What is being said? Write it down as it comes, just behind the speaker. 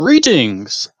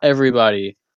Greetings,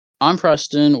 everybody. I'm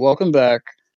Preston. Welcome back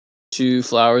to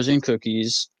Flowers and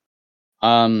Cookies.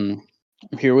 I'm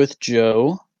here with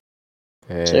Joe.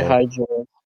 Say Hey. hi, Joe.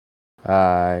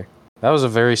 Hi. That was a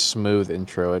very smooth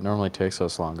intro. It normally takes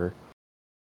us longer.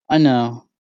 I know.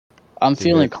 I'm You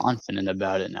feeling hit. confident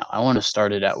about it now. I want to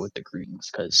start it out with the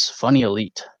greetings because funny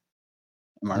elite.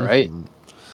 Am I right?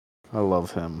 I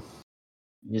love him.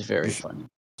 He's very funny.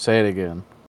 Say it again.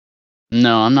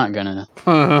 No, I'm not gonna.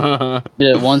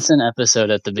 Did it once an episode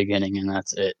at the beginning, and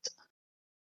that's it.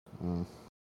 Mm.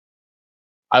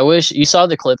 I wish you saw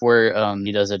the clip where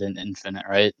he does it in Infinite,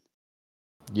 right?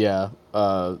 Yeah.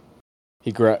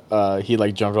 He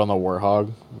like jumped on the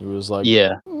warthog. He was like,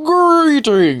 Yeah,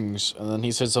 "Greetings," and then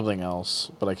he said something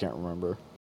else, but I can't remember.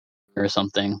 or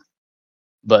something.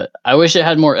 But I wish it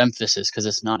had more emphasis because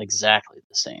it's not exactly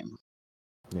the same.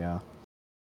 Yeah.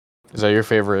 Is that your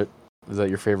favorite? Is that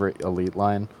your favorite elite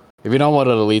line? If you know what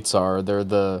elites are, they're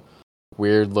the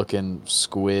weird-looking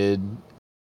squid,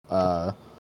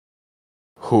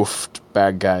 hoofed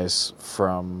bad guys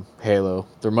from Halo.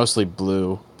 They're mostly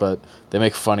blue, but they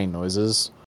make funny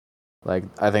noises. Like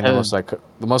I think the most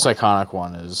iconic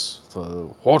one is the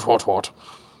what.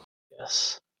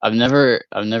 Yes, I've never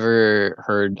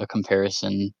heard a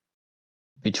comparison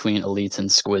between elites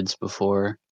and squids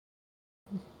before.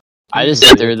 I just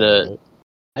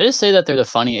say that they're the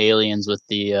funny aliens with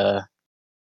the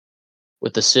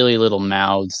silly little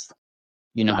mouths.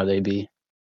 You know how they be.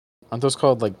 Aren't those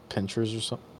called like pinchers or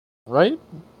something? Right?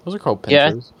 Those are called Yeah,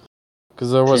 pinchers.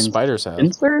 Because they're what spiders have.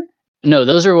 pincer? No,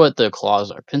 those are what the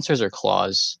claws are. Pincers are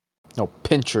claws. No,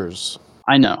 pinchers.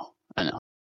 I know.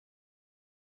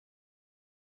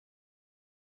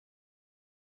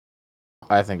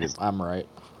 I think I'm right.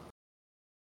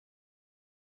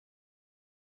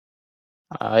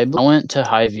 I went to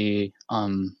Hy-Vee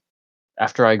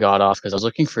after I got off because I was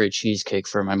looking for a cheesecake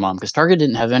for my mom because Target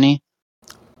didn't have any.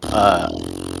 I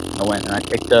went and I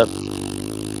picked up.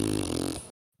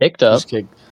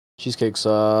 Cheesecake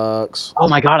sucks. Oh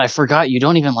my god, I forgot you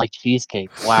don't even like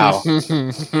cheesecake. Wow,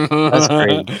 that's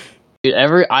great. Dude,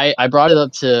 I brought it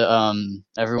up to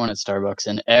everyone at Starbucks,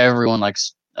 and everyone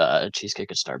likes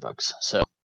cheesecake at Starbucks. So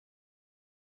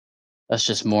that's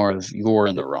just more of you're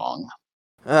in the wrong.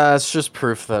 It's just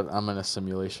proof that I'm in a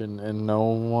simulation and no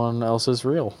one else is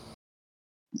real.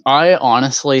 I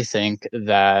honestly think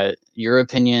that your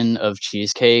opinion of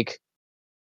cheesecake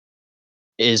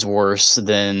is worse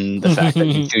than the fact that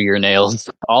you chew your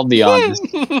nails. I'll be honest.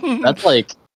 That's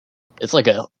it's like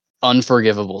a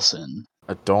unforgivable sin.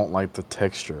 I don't like the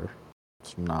texture.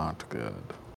 It's not good.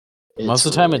 It's Most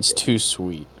of the time really it's good. too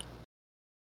sweet.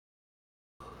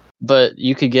 But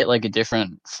you could get like a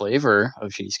different flavor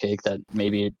of cheesecake that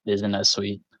maybe it isn't as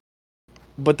sweet.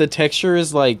 But the texture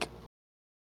is like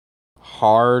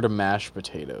hard mashed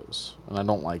potatoes, and I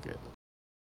don't like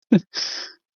it.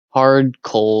 Hard,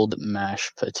 cold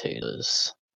mashed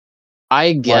potatoes.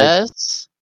 I guess,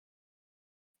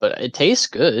 but it tastes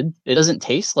good. It doesn't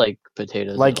taste like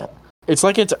potatoes Like at all. it's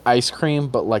like it's ice cream,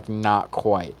 but like not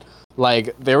quite.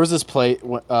 Like there was this plate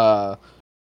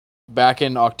back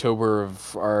in October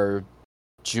of our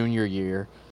junior year.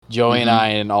 Joey and I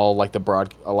and all like a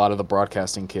lot of the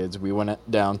broadcasting kids, we went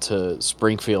down to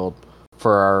Springfield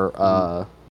for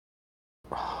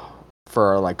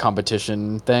our like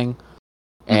competition thing,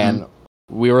 and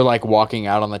we were like walking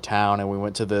out on the town, and we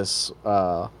went to this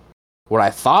what I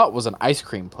thought was an ice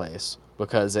cream place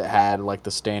because it had like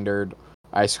the standard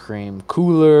ice cream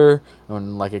cooler,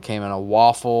 and like it came in a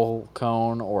waffle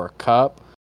cone or a cup.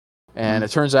 And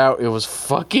it turns out it was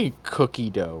fucking cookie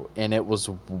dough, and it was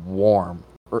warm.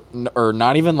 Or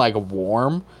not even like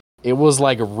warm. It was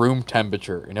like room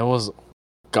temperature, and it was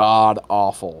god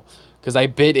awful. Because I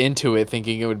bit into it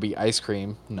thinking it would be ice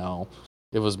cream. No,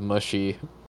 it was mushy.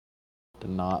 Did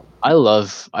not. I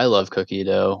love cookie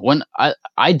dough. When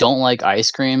I don't like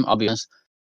ice cream, I'll be honest.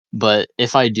 But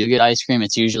if I do get ice cream,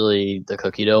 it's usually the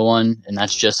cookie dough one, and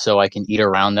that's just so I can eat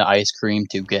around the ice cream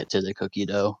to get to the cookie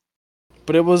dough.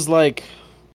 But it was like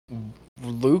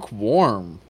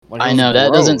lukewarm. Like, I know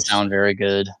that doesn't sound very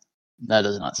good. That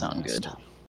does not sound good.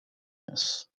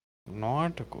 Yes.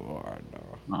 Not good.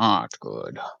 Not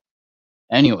good.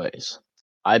 Anyways,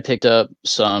 I picked up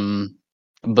some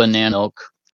banana milk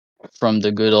from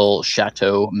the good old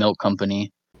Chateau Milk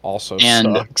Company. Also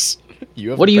and sucks.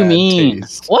 You have what do you bad mean?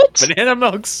 taste. What? Banana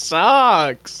milk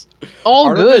sucks.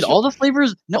 All good. All the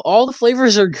flavors. No, all the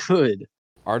flavors are good.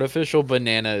 Artificial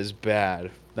banana is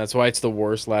bad. That's why it's the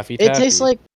worst Laffy Taffy. It tastes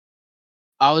like.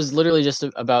 I was literally just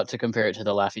about to compare it to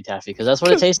the Laffy Taffy because that's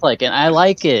what it tastes like, and I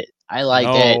like it. I like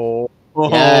it.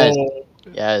 Yes.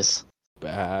 Yes.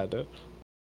 Bad.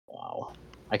 Wow.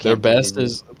 I can't believe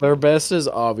it. Their best is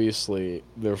obviously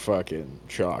their fucking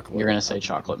chocolate. You're gonna say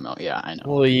chocolate milk. Yeah, I know.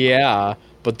 Well, yeah,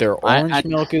 but their orange I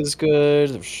milk is good.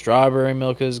 Their strawberry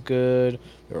milk is good.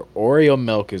 Their Oreo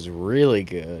milk is really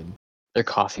good. their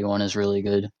coffee one is really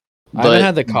good. I haven't But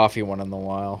had the coffee one in a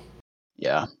while.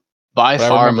 yeah. By But I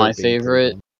far remember my it being pretty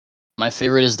favorite. good. My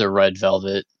favorite is the red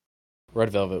velvet. Red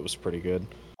Velvet was pretty good.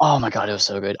 Oh my god, it was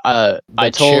so good. The I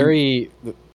told cherry.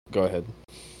 Go ahead.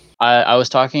 I was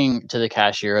talking to the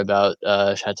cashier about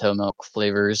Chateau Milk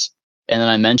flavors, and then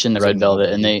I mentioned the Was it red velvet,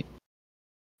 and nobody?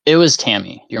 it was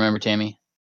Tammy. Do you remember Tammy?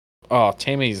 Oh,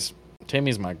 Tammy's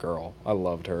my girl. I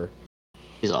loved her.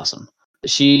 She's awesome.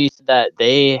 She said that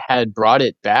they had brought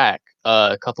it back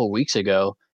a couple weeks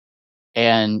ago,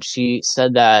 and she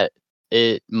said that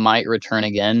it might return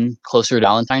again closer to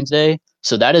Valentine's Day.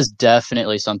 So that is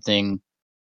definitely something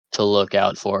to look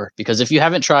out for, because if you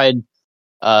haven't tried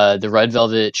the red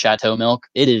velvet Chateau Milk,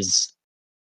 it is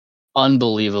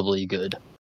unbelievably good.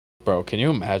 Bro, can you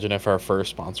imagine if our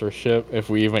first sponsorship, if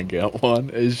we even get one,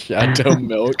 is Chateau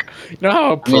Milk? You know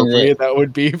how appropriate that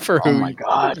would be for Oh who my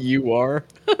god. you are?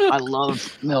 I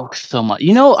love milk so much.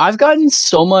 You know, I've gotten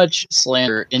so much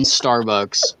slander in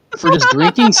Starbucks for just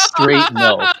drinking straight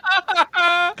milk.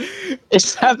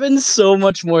 It's happened so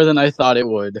much more than I thought it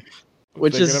would.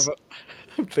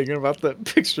 I'm thinking about that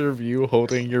picture of you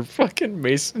holding your fucking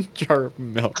mason jar of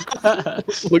milk.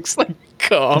 Looks like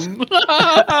cum.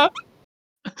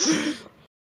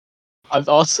 I've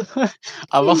also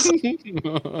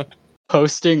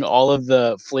posting all of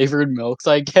the flavored milks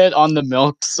I get on the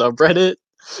milk subreddit,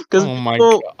 because Oh my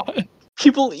god.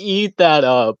 people eat that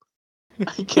up.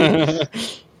 I can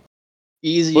What's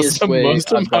easiest the way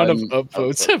most I've amount of gotten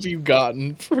upvotes have you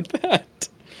gotten for that?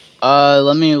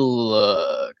 Let me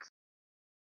look.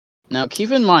 Now,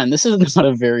 keep in mind, this is not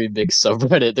a very big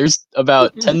subreddit. There's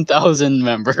about 10,000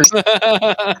 members.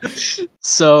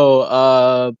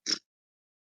 So,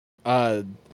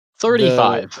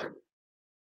 35.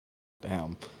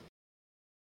 Damn.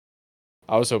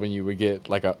 I was hoping you would get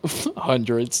like a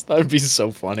hundreds. That would be so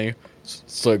funny.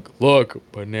 It's like, look,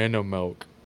 banana milk.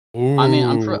 Ooh. I mean,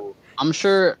 I'm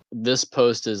sure this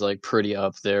post is like pretty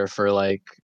up there for like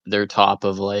their top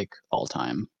of like all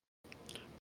time.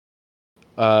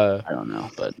 I don't know,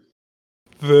 but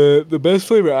the best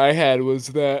flavor I had was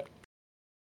that.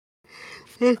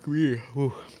 Fuck me.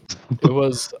 Ooh. It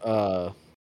was the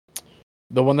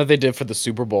one that they did for the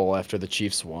Super Bowl after the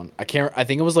Chiefs won. I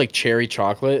think it was like cherry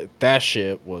chocolate. That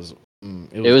shit was.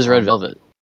 It was red velvet.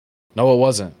 No, it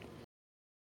wasn't.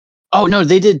 Oh no,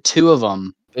 they did two of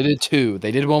them. They did two.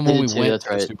 They did one when we went to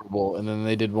the right. Super Bowl, and then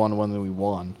they did one when we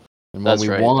won. And when That's we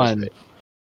right, won, that's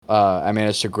right. I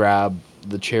managed to grab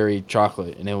the cherry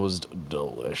chocolate, and it was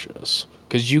delicious.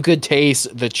 Because you could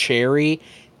taste the cherry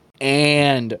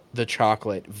and the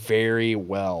chocolate very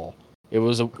well. It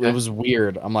was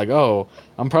weird. I'm like, oh,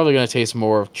 I'm probably gonna taste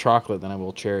more of chocolate than I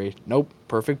will cherry. Nope,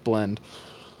 perfect blend.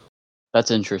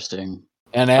 That's interesting.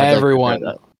 And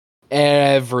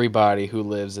everybody who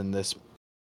lives in this,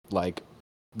 like,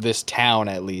 this town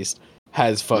at least,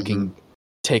 has fucking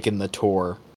taken the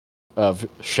tour of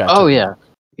Chateau. Oh yeah,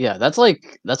 yeah. That's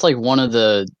like one of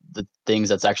the things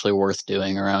that's actually worth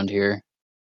doing around here,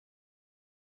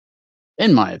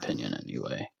 in my opinion,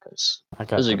 anyway. Because I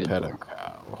got a to good pet a tour.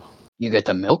 cow. You get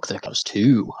to milk the cows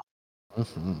too,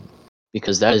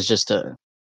 because that is just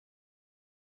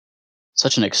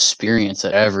such an experience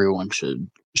that everyone should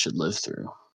live through.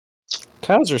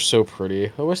 Cows are so pretty.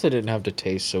 I wish they didn't have to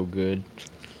taste so good.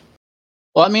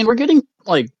 Well, I mean, we're getting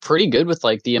like pretty good with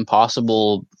like the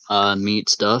Impossible meat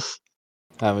stuff.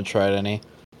 I haven't tried any.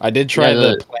 I did try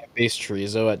the plant-based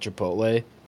chorizo at Chipotle,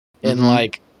 and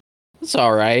like, it's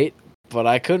all right, but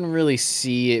I couldn't really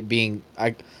see it being.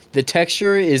 The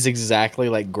texture is exactly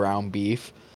like ground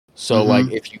beef, so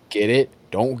like if you get it,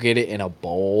 don't get it in a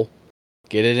bowl.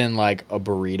 Get it in like a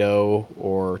burrito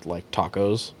or like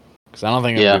tacos, because I don't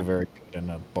think it'll be very good in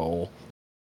a bowl.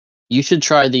 You should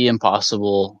try the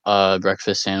Impossible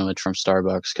breakfast sandwich from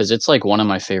Starbucks, because it's like one of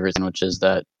my favorite sandwiches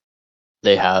that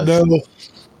they have.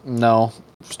 No.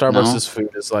 Starbucks' food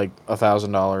is like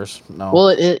 $1,000. No.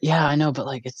 Well, yeah, I know, but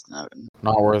like it's not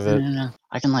worth it. No.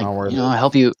 I can like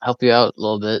help you out a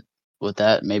little bit with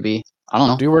that, maybe. I don't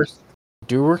know. Do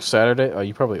you work Saturday? Oh,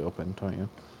 you probably open, don't you?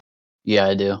 Yeah,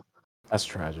 I do. That's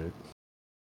tragic.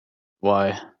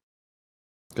 Why?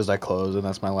 Because I close and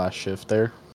that's my last shift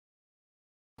there.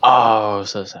 Oh,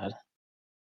 so sad.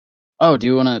 Oh, do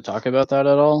you want to talk about that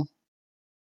at all?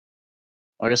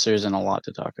 I guess there isn't a lot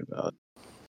to talk about.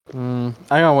 I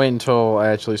gotta wait until I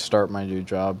actually start my new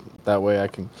job. That way I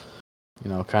can,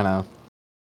 kind of.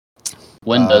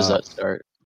 When does that start?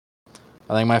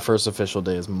 I think my first official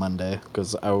day is Monday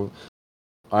because I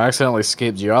accidentally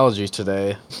skipped geology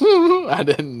today. I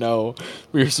didn't know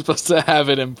we were supposed to have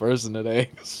it in person today,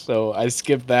 so I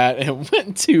skipped that and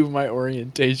went to my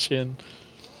orientation.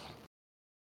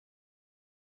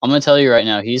 I'm gonna tell you right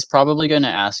now, he's probably gonna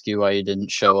ask you why you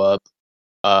didn't show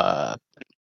up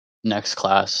next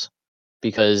class,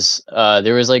 because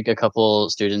there was like a couple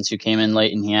students who came in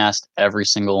late, and he asked every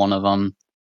single one of them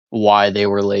why they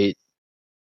were late.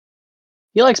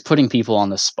 He likes putting people on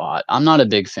the spot. I'm not a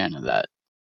big fan of that.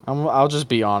 I'll just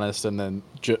be honest, and then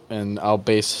I'll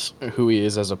base who he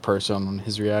is as a person on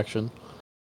his reaction.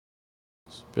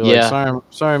 Be like,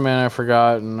 sorry, man, I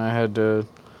forgot, and I had to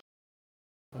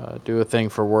do a thing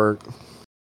for work.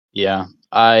 Yeah,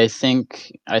 I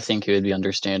think he would be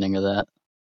understanding of that.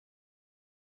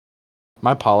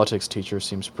 My politics teacher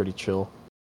seems pretty chill.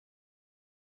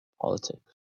 Politics.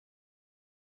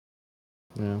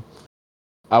 Yeah.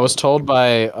 I was told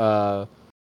by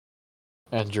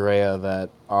Andrea that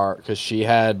because she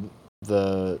had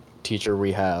the teacher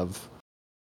we have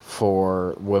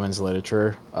for women's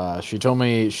literature, she told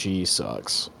me she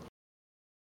sucks.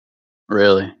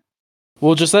 Really?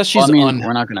 Well, just that she's we're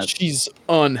not gonna. She's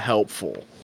unhelpful.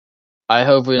 I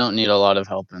hope we don't need a lot of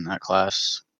help in that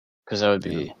class, because that would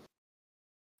be. Yeah.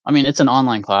 I mean, it's an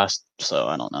online class, so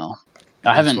I don't know.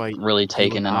 I haven't really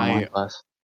taken an online class.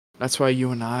 That's why you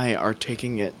and I are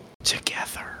taking it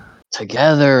together.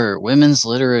 Together, women's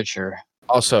literature.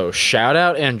 Also, shout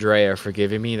out Andrea for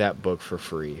giving me that book for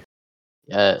free.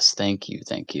 Yes, thank you.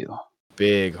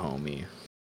 Big homie.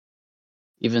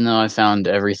 Even though I found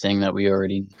everything that we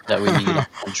need on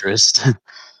Pinterest.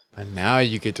 And now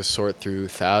you get to sort through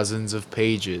thousands of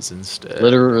pages instead.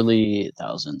 Literally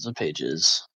thousands of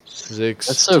pages.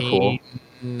 That's so cool.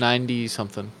 90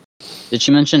 something. Did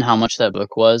she mention how much that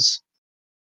book was?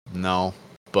 No,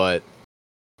 but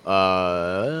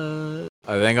I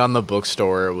think on the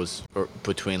bookstore it was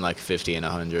between like 50 and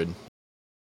 100.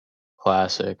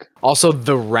 Classic. Also,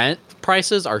 the rent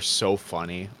prices are so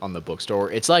funny on the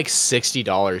bookstore. It's like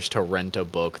 $60 to rent a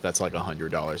book that's like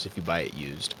 $100 if you buy it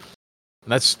used.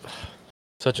 That's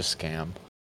such a scam.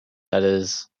 That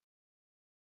is.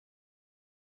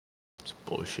 It's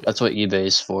bullshit. That's what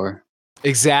eBay's for.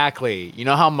 Exactly. You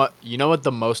know how much? You know what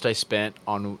the most I spent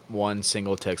on one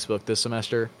single textbook this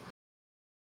semester?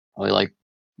 Probably like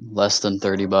less than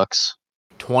 $30.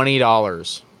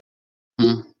 $20.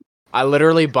 I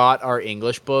literally bought our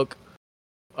English book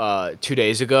 2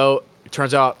 days ago. It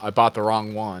turns out I bought the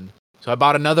wrong one, so I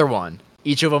bought another one.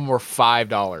 Each of them were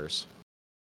 $5.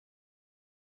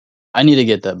 I need to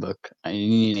get that book. I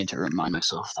need to remind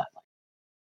myself that.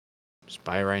 Just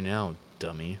buy it right now,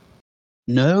 dummy.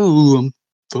 No, I'm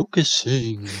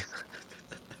focusing.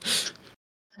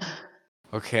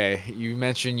 Okay, you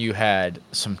mentioned you had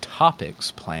some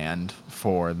topics planned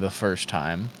for the first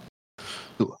time.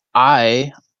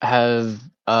 I have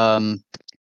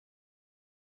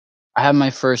my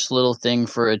first little thing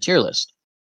for a tier list.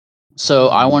 So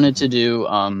I wanted to do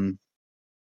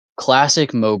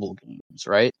classic mobile games,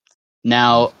 right?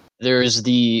 Now there's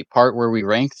the part where we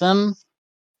rank them,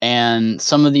 and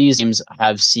some of these games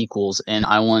have sequels, and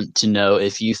I want to know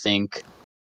if you think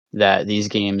that these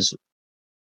games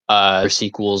their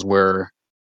sequels were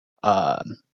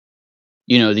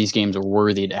these games are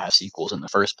worthy to have sequels in the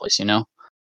first place,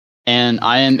 And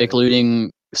I am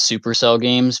including Supercell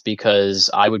games because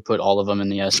I would put all of them in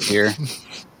the S tier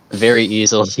very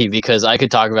easily, because I could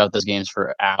talk about those games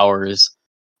for hours.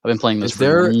 I've been playing those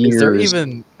for years.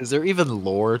 Is there even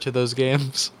lore to those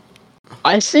games?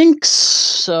 I think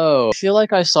so. I feel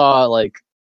like I saw like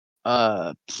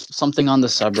something on the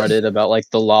subreddit about like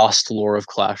the lost lore of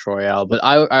Clash Royale, but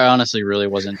I honestly really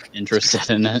wasn't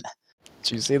interested in it.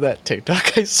 Did you see that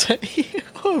TikTok I sent you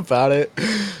about it?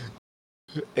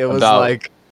 It was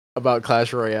about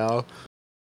Clash Royale.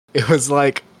 It was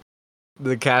like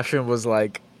the caption was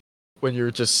like when you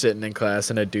were just sitting in class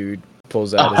and a dude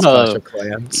pulls out his Clash of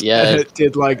Clans. Yeah, and it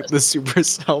did like the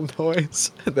Supercell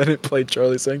noise, and then it played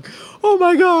Charlie saying, "Oh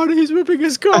my god, he's ripping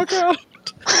his cock out."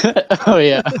 Oh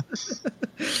yeah,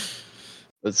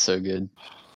 that's so good.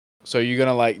 So you're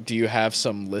gonna do you have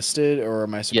some listed, or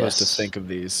am I supposed to think of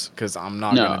these? Because I'm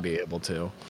not gonna be able to.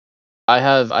 I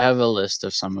have a list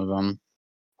of some of them.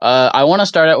 I want to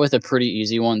start out with a pretty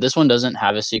easy one. This one doesn't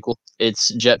have a sequel.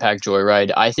 It's Jetpack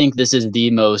Joyride. I think this is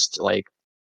the most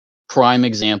prime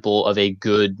example of a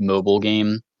good mobile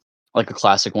game, like a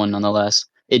classic one nonetheless.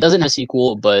 It doesn't have a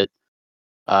sequel, but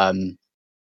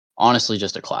honestly,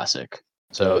 just a classic.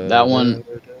 So that one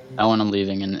I'm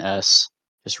leaving in S.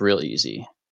 It's real easy.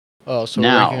 Oh, so we're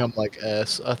ranking them like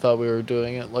S. I thought we were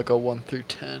doing it like a 1 through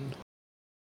 10.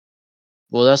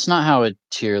 Well, that's not how a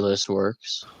tier list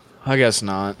works. I guess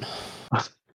not.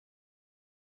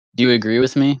 Do you agree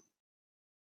with me?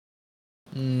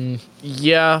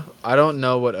 Yeah, I don't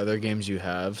know what other games you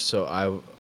have, so I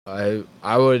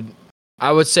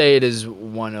would say it is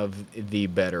one of the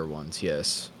better ones.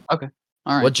 Yes. Okay.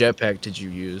 All right. What jetpack did you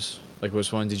use? Like,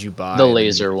 which one did you buy? The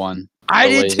laser one. I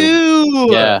The did laser- too.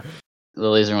 Yeah, the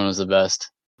laser one was the best.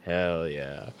 Hell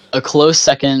yeah. A close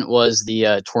second was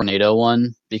the tornado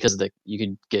one because you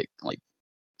could get like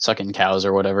sucking cows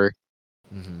or whatever.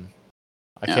 Mm-hmm.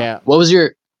 I Yeah. can't. What was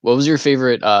your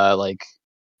favorite like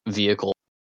vehicle?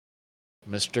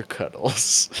 Mr.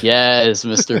 Cuddles. Yes,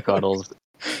 Mr. Cuddles.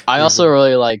 I also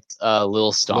really liked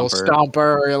Lil Stomper. Little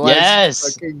Stomper. Let's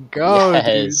Yes! fucking go,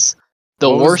 Yes. dude. The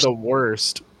What worst was the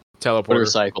worst teleporter?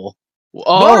 motorcycle.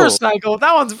 Oh, Motorcycle.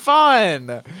 That one's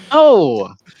fun.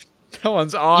 oh! That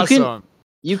one's awesome.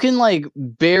 You can like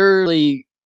barely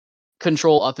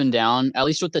control up and down. At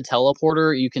least with the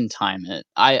teleporter, you can time it.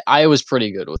 I was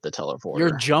pretty good with the teleporter.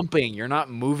 You're jumping. You're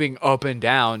not moving up and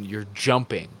down. You're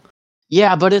jumping.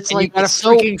 Yeah, but it's And like you got a it's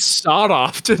freaking sawed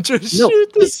off to just No,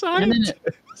 shoot the no, no, scientist.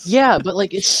 yeah, but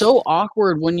like it's so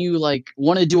awkward when you like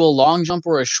want to do a long jump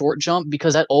or a short jump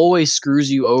because that always screws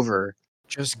you over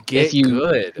Just get if you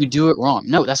good. you do it wrong.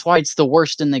 No, that's why it's the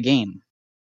worst in the game.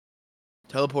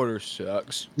 Teleporter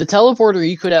sucks. The teleporter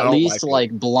you could I at don't least like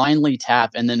it. like blindly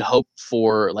tap and then hope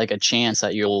for like a chance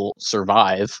that you'll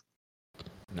survive.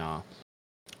 No.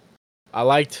 I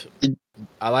liked Did-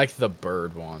 the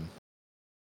bird one.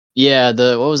 Yeah,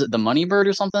 what was it? The money bird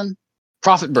or something?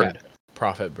 Profit bird. Yeah,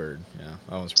 Prophet bird. Yeah,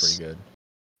 that one's pretty good.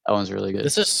 That one's really good.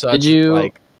 This is such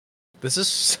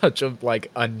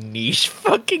a niche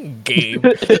fucking game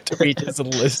to be just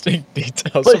listing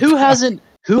details. But who about.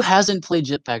 hasn't played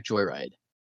Jetpack Joyride?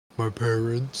 My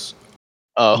parents.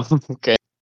 Oh, okay.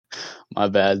 My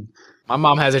bad. My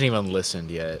mom hasn't even listened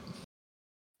yet.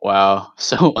 Wow,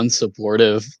 so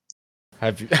unsupportive.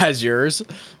 Has yours?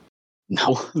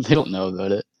 No, they don't know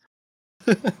about it.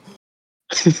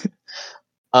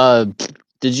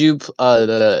 Did you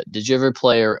ever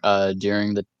play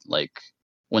during the like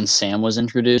when Sam was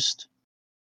introduced?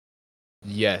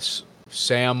 Yes.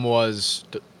 Sam was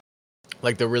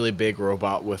like the really big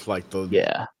robot with like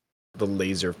the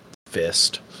laser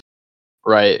fist.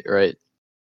 Right.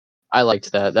 I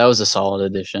liked that. That was a solid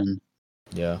addition.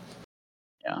 Yeah.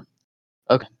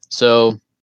 Okay, so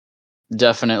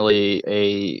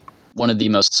definitely one of the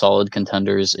most solid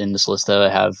contenders in this list that I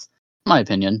have, in my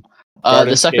opinion.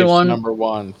 The second one, number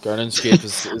one. Gardenscape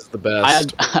is the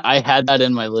best. I had that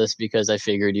in my list because I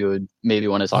figured you would maybe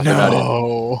want to talk about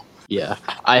it. Yeah,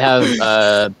 I have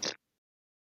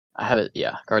it.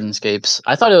 Yeah, Gardenscapes.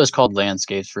 I thought it was called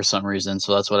Landscapes for some reason,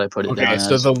 so that's what I put it down Okay,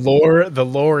 so as. the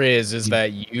lore is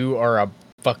that you are a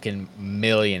fucking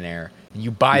millionaire. You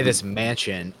buy this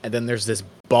mansion, and then there's this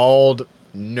bald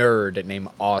nerd named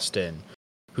Austin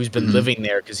who's been living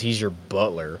there because he's your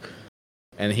butler.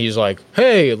 And he's like,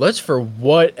 hey, for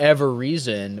whatever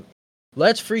reason,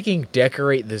 let's freaking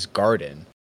decorate this garden.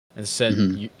 And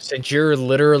since you're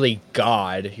literally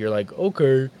God, you're like,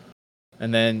 okay.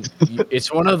 And then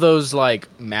it's one of those like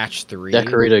match 3.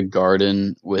 Decorate a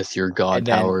garden with your god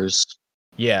powers.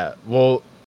 Yeah, well,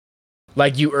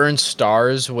 like you earn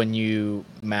stars when you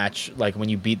match, like when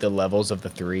you beat the levels of the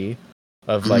 3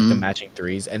 of like the matching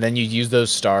 3s, and then you use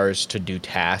those stars to do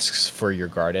tasks for your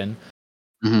garden.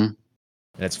 Mm-hmm.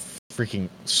 And it's freaking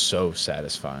so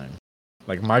satisfying.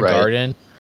 Like my garden,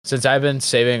 since I've been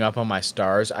saving up on my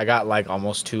stars, I got like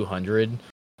almost 200, and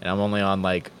I'm only on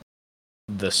like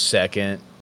the second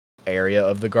area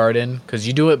of the garden because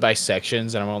you do it by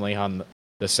sections, and I'm only on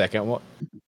the second one.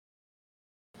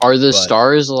 Are the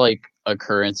stars like a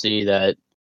currency that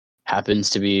happens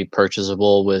to be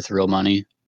purchasable with real money?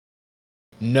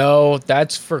 No,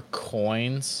 that's for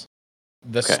coins.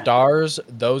 The stars,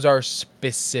 those are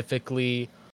specifically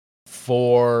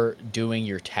for doing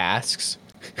your tasks.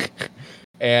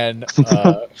 And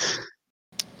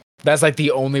that's like the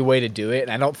only way to do it.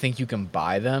 And I don't think you can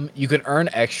buy them. You can earn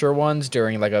extra ones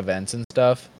during like events and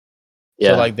stuff.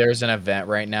 Yeah. So like there's an event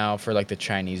right now for like the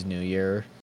Chinese New Year.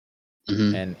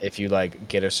 Mm-hmm. And if you like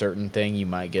get a certain thing, you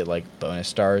might get like bonus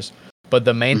stars. But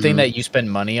the main thing that you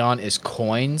spend money on is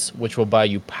coins, which will buy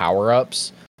you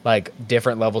power-ups, like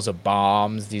different levels of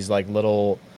bombs, these like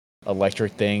little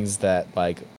electric things that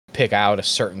like pick out a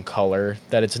certain color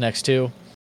that it's next to.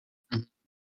 Mm-hmm.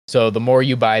 So the more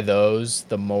you buy those,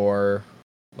 the more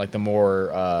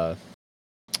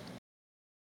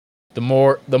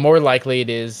likely it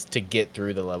is to get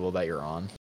through the level that you're on.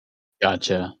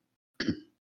 Gotcha.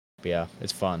 But yeah,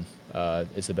 it's fun.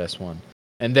 It's the best one.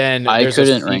 And then I there's a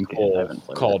couldn't rank it. I sequel haven't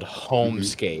played called it.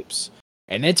 Homescapes,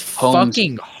 and it's Homes.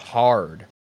 fucking hard.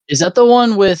 Is that the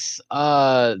one with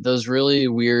those really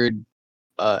weird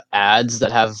ads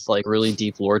that have like really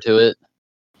deep lore to it?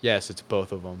 Yes, it's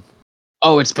both of them.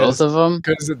 Oh, it's both of them.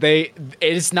 Because it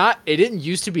didn't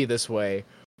used to be this way,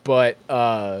 but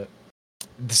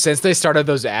since they started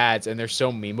those ads and they're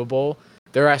so memeable,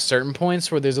 there are certain points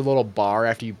where there's a little bar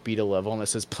after you beat a level and it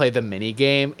says play the mini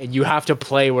game, and you have to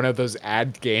play one of those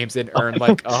ad games and earn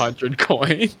like 100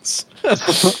 coins.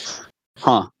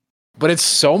 Huh. But it's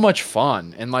so much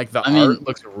fun, and like the I mean, art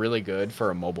looks really good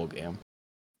for a mobile game.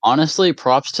 Honestly,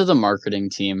 props to the marketing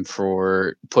team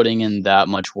for putting in that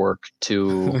much work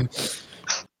to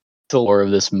the lore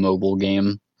of this mobile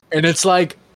game. And it's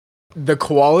like the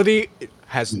quality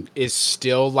is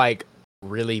still like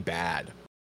really bad.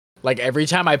 Like every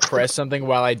time I press something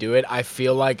while I do it, I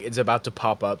feel like it's about to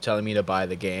pop up telling me to buy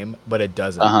the game, but it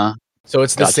doesn't. Uh-huh. So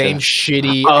it's the Gotcha. same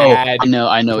shitty I ad. know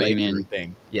what you mean.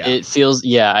 Thing. Yeah. It feels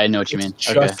I know what you mean.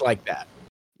 Just like that.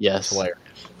 Yes. Hilarious.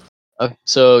 Okay.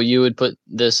 So you would put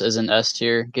this as an S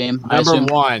tier game? Number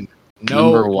one.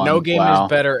 Number one. No game Wow. is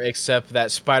better except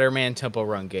that Spider-Man Temple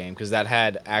Run game, because that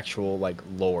had actual like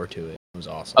lore to it. It was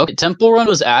awesome. Okay, Temple Run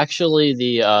was actually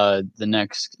the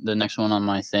next one on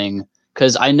my thing,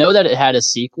 because I know that it had a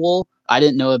sequel. I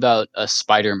didn't know about a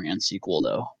Spider-Man sequel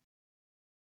though.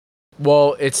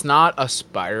 Well, it's not a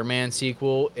Spider-Man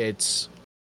sequel. It's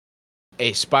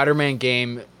a Spider-Man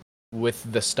game with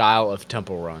the style of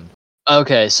Temple Run.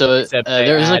 Okay, so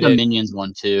there was like a Minions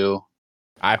one too.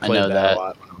 I played that a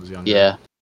lot when I was younger.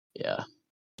 Yeah.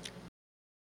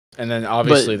 And then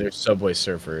obviously there's Subway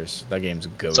Surfers. That game's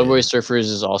good. Subway Surfers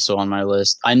is also on my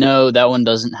list. I know that one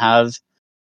doesn't have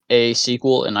a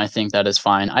sequel, and I think that is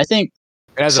fine. I think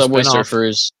it has Subway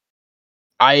Surfers.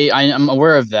 I'm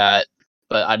aware of that,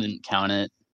 but I didn't count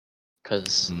it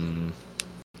because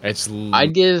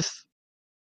I'd give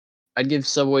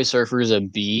Subway Surfers a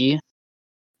B,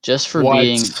 just for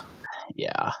being.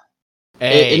 Yeah.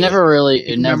 Hey, it never really.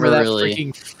 Remember that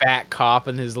freaking fat cop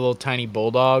and his little tiny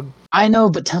bulldog? I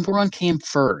know, but Temple Run came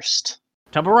first.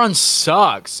 Temple Run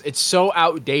sucks. It's so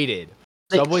outdated.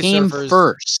 Subway Surfers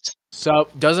first. So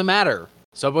doesn't matter.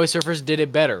 Subway Surfers did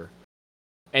it better.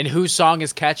 And whose song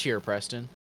is catchier, Preston?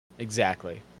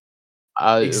 Exactly.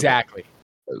 Exactly.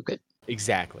 Okay.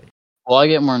 Exactly. Well, I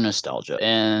get more nostalgia,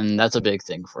 and that's a big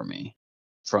thing for me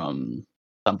from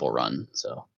Temple Run.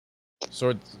 So,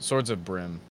 Swords of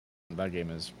Brim. That game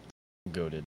is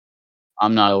goated.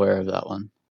 I'm not aware of that one.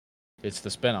 It's the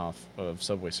spinoff of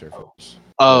Subway Surfers.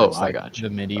 Oh, I got you.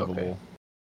 The medieval.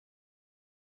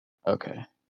 Okay.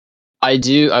 I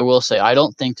will say, I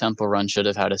don't think Temple Run should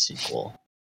have had a sequel.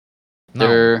 No.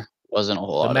 There wasn't a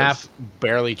whole lot. The map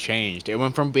barely changed. It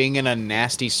went from being in a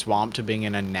nasty swamp to being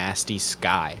in a nasty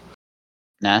sky.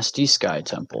 Nasty Sky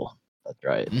Temple. That's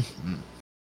right.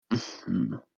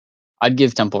 Mm-hmm. I'd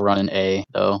give Temple Run an A,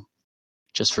 though,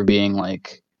 just for being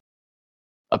like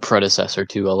a predecessor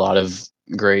to a lot of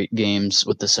great games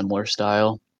with the similar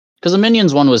style. Because the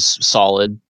Minions one was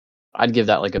solid. I'd give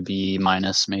that like a B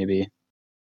minus, maybe.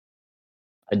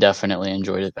 I definitely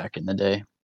enjoyed it back in the day.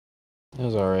 It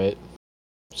was alright.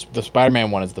 The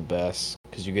Spider-Man one is the best,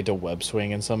 because you get to web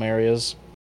swing in some areas.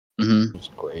 Mm-hmm. It was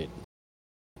great.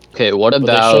 Okay, what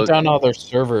about... They shut down all their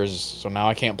servers, so now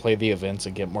I can't play the events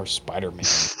and get more Spider-Man.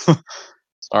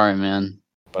 Sorry, man.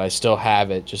 But I still have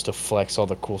it just to flex all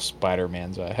the cool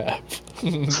Spider-Mans I have.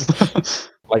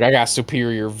 Like, I got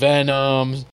Superior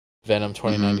Venom, Venom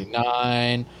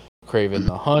 2099, Kraven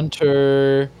the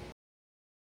Hunter.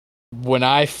 When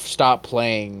I stopped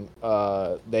playing,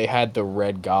 they had the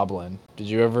Red Goblin. Did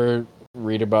you ever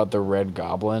read about the Red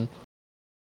Goblin?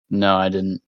 No, I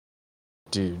didn't.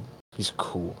 Dude, he's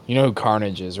cool. You know who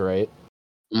Carnage is, right?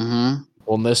 Mm-hmm.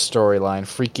 Well, in this storyline,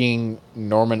 freaking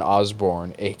Norman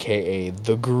Osborn, a.k.a.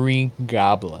 the Green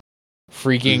Goblin,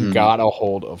 freaking got a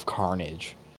hold of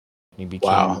Carnage. He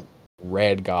became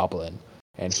Red Goblin,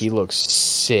 and he looks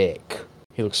sick.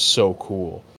 He looks so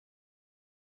cool.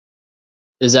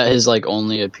 Is that his like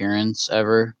only appearance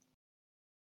ever?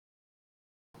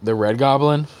 The Red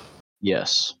Goblin?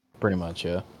 Yes. Pretty much,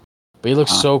 yeah. But he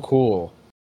looks so cool.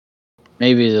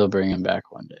 Maybe they'll bring him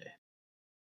back one day.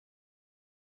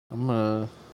 I'm gonna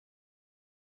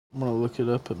look it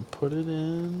up and put it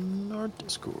in our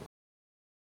Discord.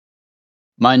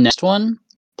 My next one,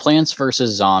 Plants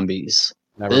vs. Zombies.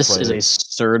 This is a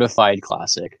certified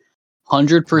classic.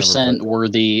 100%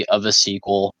 worthy of a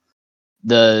sequel.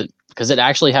 Because it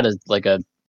actually had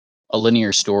a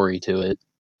linear story to it,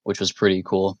 which was pretty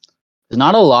cool. There's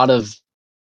not a lot of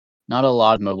Not a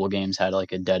lot of mobile games had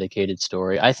like a dedicated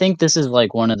story. I think this is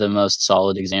like one of the most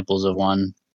solid examples of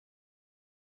one.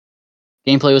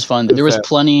 Gameplay was fun. There was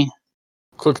plenty.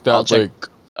 Click that link.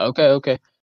 Okay.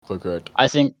 Click it. I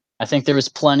think there was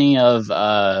plenty of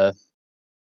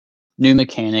new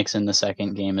mechanics in the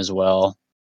second game as well.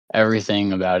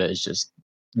 Everything about it is just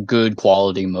good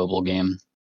quality mobile game.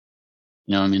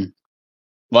 You know what I mean?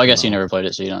 Well, I guess you never played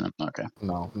it, so you don't know. Okay.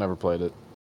 No, never played it.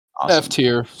 Awesome. F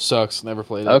tier sucks. Never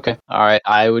played it. Okay. All right.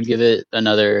 I would give it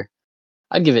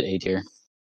I'd give it A tier.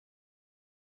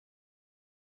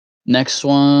 Next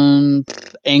one,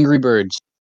 Angry Birds.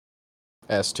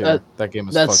 S tier. That game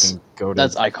is fucking goated.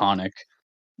 That's iconic.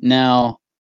 Now,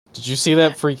 did you see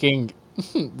that freaking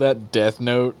that Death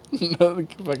Note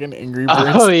fucking Angry Birds?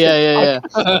 Oh yeah.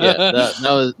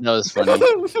 That was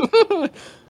funny.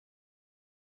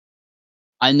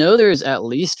 I know there's at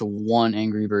least one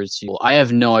Angry Birds sequel. I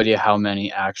have no idea how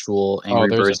many actual Angry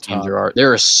Birds games there are.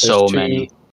 There are so many.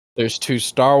 There's 2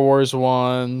 Star Wars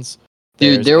ones.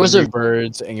 Dude, there was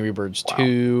Angry Birds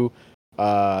 2,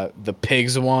 the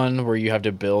Pigs one where you have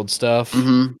to build stuff.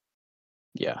 Mm-hmm.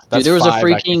 Yeah, dude, there was a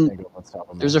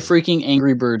freaking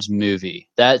Angry Birds movie.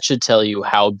 That should tell you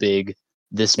how big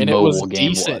this mobile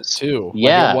game was. Decent too.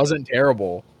 Yeah, like, it wasn't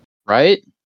terrible, right?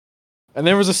 And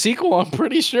there was a sequel. I'm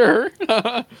pretty sure.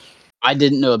 I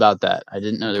didn't know about that. I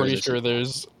didn't know there was. Pretty sure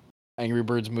there's Angry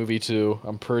Birds movie 2.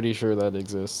 I'm pretty sure that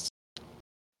exists.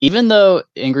 Even though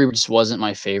Angry Birds wasn't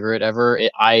my favorite ever,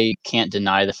 I can't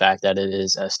deny the fact that it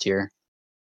is S tier.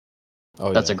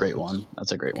 Oh, that's a great one.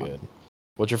 That's a great one.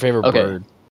 What's your favorite bird?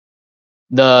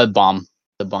 The bomb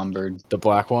bird. The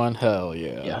black one? Hell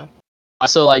yeah. Yeah. I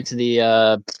also liked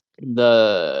the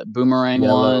boomerang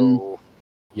one.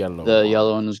 Yellow. The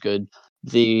yellow one was good.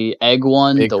 The egg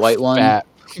one, the white one.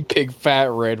 Big fat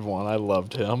red one. I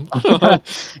loved him.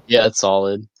 Yeah, it's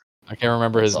solid. I can't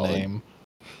remember his name.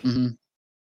 Mm-hmm.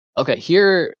 Okay,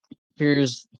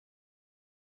 here's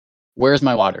Where's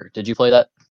My Water? Did you play that?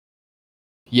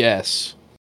 Yes.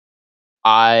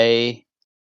 I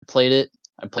played it.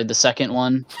 I played the second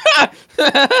one.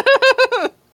 I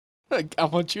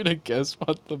want you to guess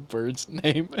what the bird's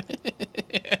name is.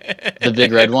 The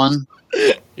big red one?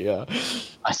 Yeah.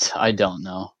 I don't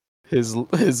know. His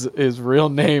real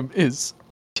name is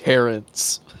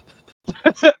Terrence.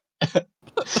 That's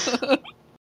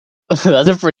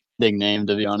a pretty big name,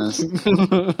 to be honest.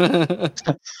 I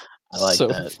like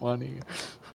that. Funny.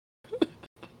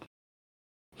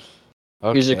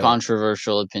 Here's a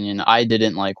controversial opinion. I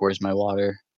didn't like Where's My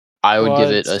Water. I would give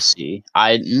it a C.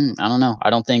 I don't know. I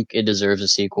don't think it deserves a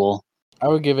sequel. I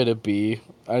would give it a B.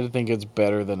 I think it's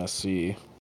better than a C.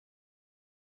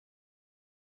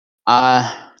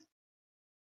 I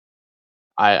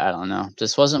don't know.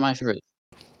 This wasn't my favorite.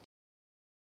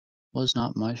 Was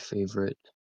not my favorite.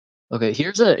 Okay,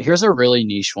 here's a really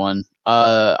niche one.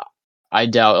 I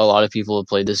doubt a lot of people have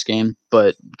played this game,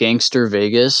 but Gangster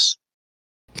Vegas.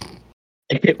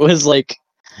 It was like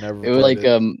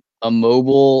a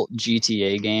mobile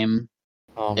GTA game.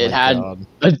 Oh my it had God.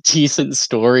 a decent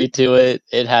story to it.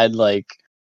 It had like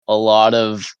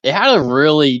it had a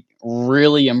really,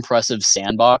 really impressive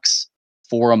sandbox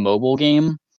for a mobile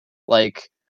game. Like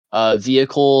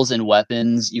vehicles and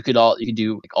weapons. You could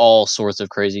do like all sorts of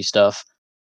crazy stuff.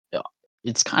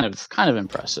 It's kind of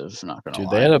impressive, I'm not gonna lie.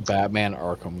 Dude, they had a Batman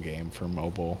Arkham game for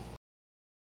mobile.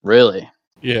 Really?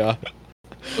 Yeah.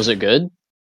 Was it good?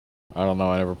 I don't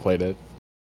know. I never played it.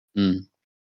 Mm.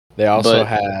 They also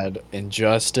had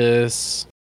Injustice.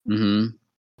 Mm-hmm.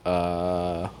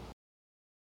 I'm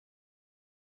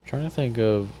trying to think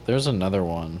of. There's another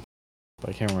one, but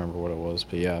I can't remember what it was.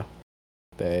 But yeah,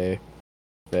 they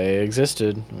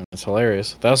existed. And it's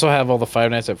hilarious. They also have all the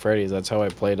Five Nights at Freddy's. That's how I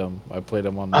played them. I played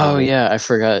them on. Oh yeah, I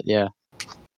forgot. Yeah.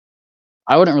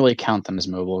 I wouldn't really count them as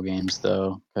mobile games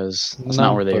though, because that's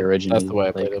not where they originated. That's the way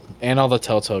I played them. And all the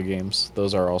Telltale games,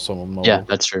 those are also mobile. Yeah,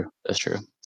 that's true. That's true.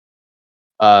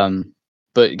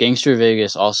 But Gangster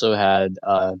Vegas also had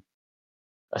a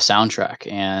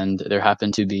soundtrack, and there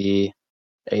happened to be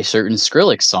a certain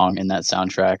Skrillex song in that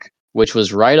soundtrack, which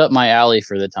was right up my alley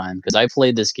for the time, because I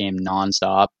played this game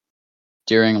nonstop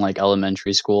during like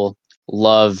elementary school.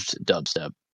 Loved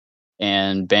dubstep,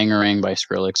 and Bangarang by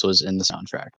Skrillex was in the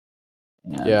soundtrack.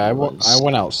 Yeah, I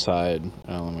went outside in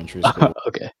elementary school.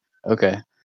 Okay.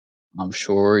 I'm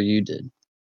sure you did.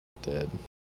 Did.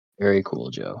 Very cool,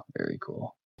 Joe. Very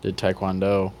cool. Did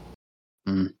Taekwondo.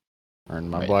 Earned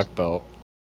my black belt.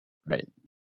 Right.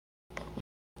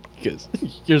 Because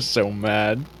you're so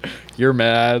mad. You're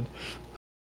mad.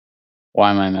 Why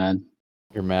am I mad?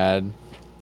 You're mad.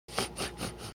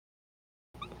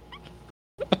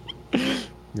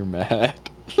 You're mad.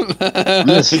 I'm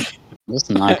just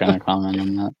not gonna comment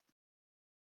on that.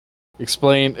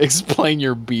 Explain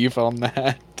your beef on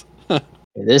that.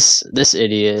 This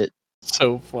idiot.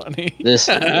 So funny. This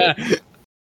idiot.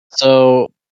 So,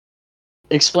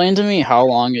 explain to me how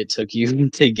long it took you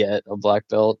to get a black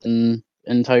belt in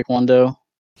Taekwondo.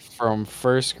 From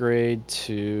first grade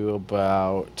to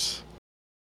about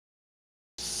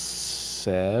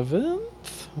 7th,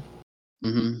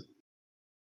 Mm-hmm.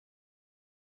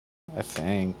 I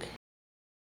think.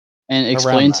 And Around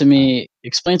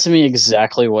explain to me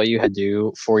exactly what you had to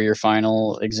do for your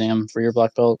final exam for your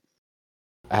black belt.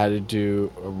 I had to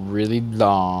do a really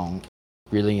long,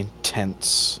 really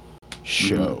intense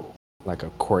show, like a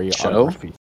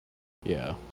choreography.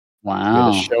 Yeah.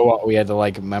 Wow. We had to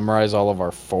like memorize all of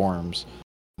our forms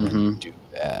and do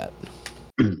that.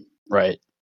 Right.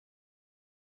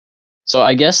 So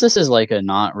I guess this is like a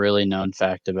not really known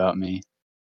fact about me,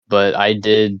 but I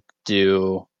did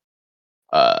do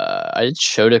I did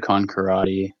Shotokan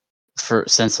karate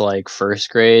since like first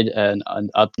grade and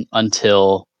up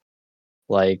until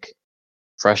like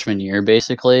freshman year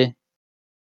basically.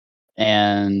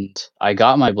 And I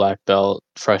got my black belt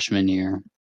freshman year.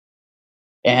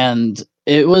 And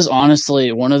it was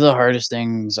honestly one of the hardest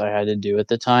things I had to do at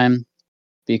the time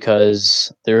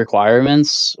because the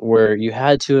requirements were you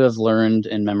had to have learned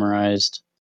and memorized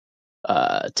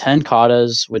 10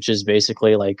 katas, which is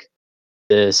basically like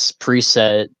this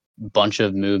preset bunch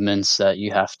of movements that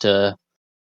you have to,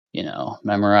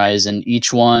 memorize. And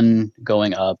each one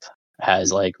going up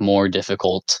has like more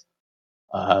difficult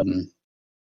um,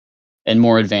 and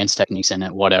more advanced techniques in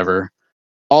it, whatever.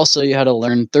 Also, you had to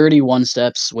learn 31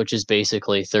 steps, which is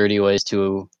basically 30 ways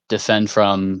to defend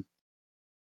from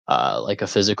like a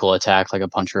physical attack, like a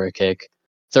punch or a kick.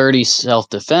 30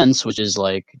 self-defense, which is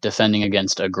like defending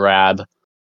against a grab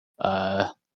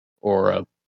or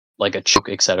like a choke,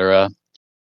 etc.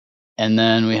 And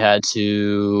then we had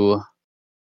to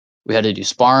do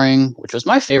sparring, which was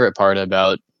my favorite part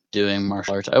about doing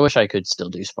martial arts. I wish I could still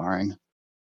do sparring.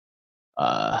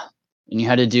 And you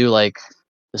had to do like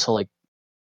this whole like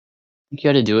I think you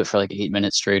had to do it for like 8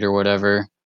 minutes straight or whatever.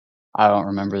 I don't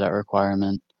remember that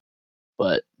requirement,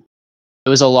 but it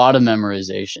was a lot of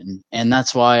memorization, and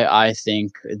that's why I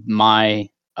think my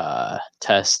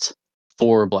test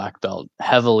for black belt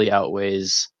heavily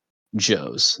outweighs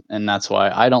Joe's, and that's why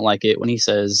I don't like it when he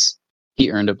says he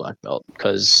earned a black belt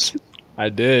because I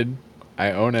did.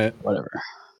 I own it. whatever.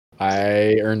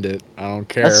 I earned it. I don't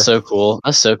care. That's so cool.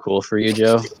 That's so cool for you,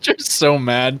 Joe. You're so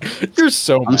mad. You're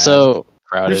so mad. I'm so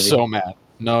proud You're of you. so mad.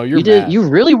 No, you're you mad. did. You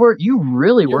really worked. You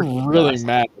really You're worked. really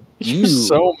mad. You're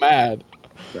so mad.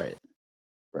 Right.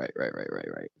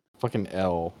 Fucking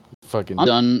L. Fucking. I'm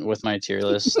done with my tier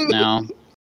list now.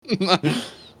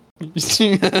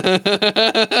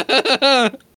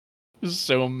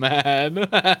 So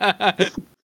mad.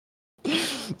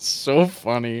 So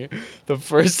funny. The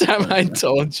first time I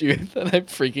told you that I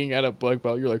freaking had a black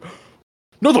belt, you're like,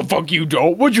 no the fuck you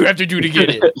don't. What'd you have to do to get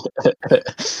it?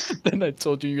 Then I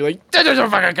told you, you're like, that doesn't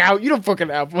fucking count. You don't fucking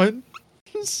have one.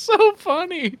 So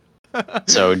funny.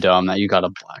 So dumb that you got a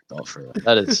black belt for that.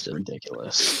 That is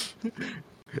ridiculous.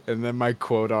 And then my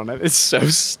quote on it is so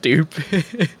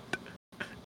stupid.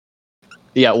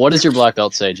 Yeah, what does your black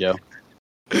belt say, Joe?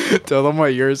 Tell them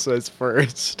what yours says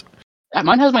first.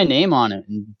 Mine has my name on it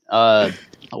in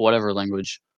whatever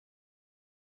language.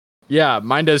 Yeah,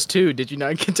 mine does too. Did you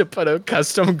not get to put a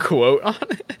custom quote on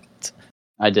it?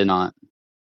 I did not.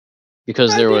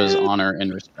 Because there was honor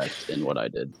and respect in what I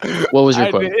did. What was your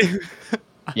quote?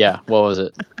 Yeah, what was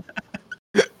it?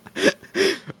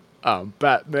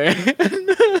 Batman.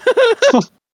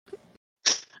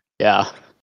 Yeah.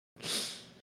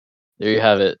 There you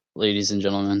have it, ladies and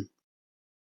gentlemen.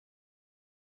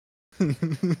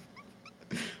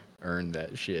 Earn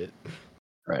that shit.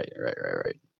 Right.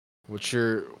 What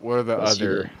are the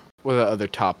other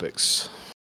topics?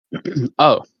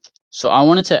 Oh, so I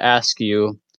wanted to ask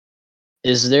you,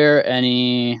 is there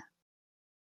any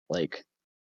like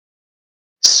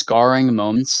scarring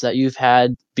moments that you've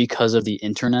had because of the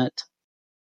internet?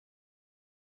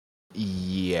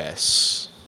 Yes.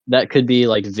 That could be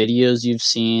like videos you've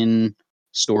seen,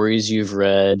 stories you've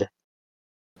read,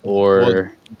 or well,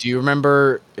 do you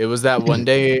remember it was that one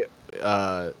day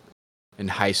in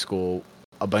high school,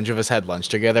 a bunch of us had lunch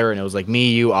together and it was like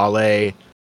me, you, Ale,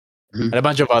 and a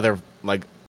bunch of other like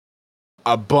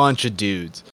a bunch of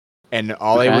dudes. And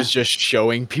Ale was just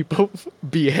showing people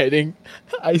beheading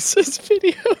ISIS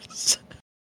videos.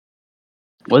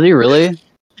 Was he really?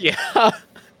 Yeah.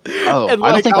 Oh, I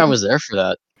don't think I was there for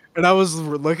that. And I was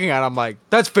looking at it, I'm like,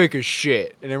 that's fake as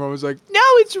shit. And everyone was like, no,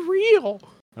 it's real.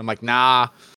 I'm like, nah.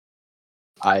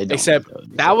 I don't. Except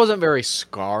think that wasn't very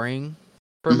scarring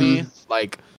for me.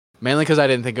 Like, mainly because I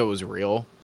didn't think it was real.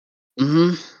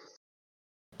 Mm-hmm.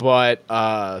 But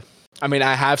I mean,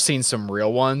 I have seen some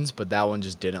real ones, but that one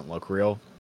just didn't look real.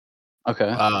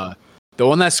 Okay. The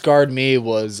one that scarred me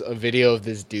was a video of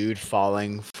this dude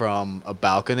falling from a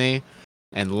balcony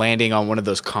and landing on one of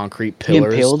those concrete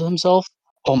pillars. He impaled himself?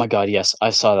 Oh my god, yes, I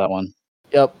saw that one.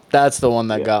 Yep, that's the one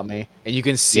that got me. And you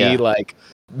can see like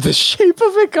the shape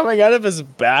of it coming out of his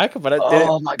back, but it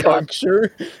didn't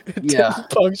puncture. It didn't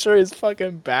puncture his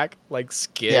fucking back like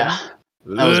skin. Yeah,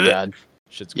 that was bad.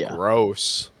 Shit's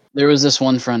gross. There was this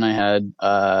one friend I had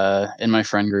in my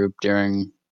friend group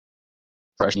during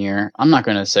freshman year. I'm not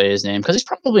going to say his name because he's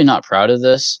probably not proud of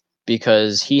this,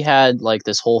 because he had like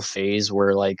this whole phase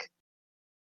where like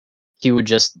he would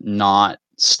just not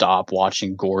stop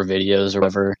watching gore videos or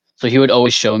whatever. So he would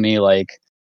always show me like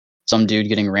some dude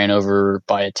getting ran over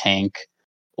by a tank,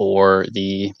 or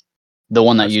the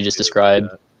one that you just described,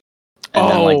 and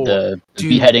then like the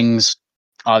beheadings,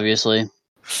 obviously.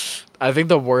 I think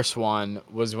the worst one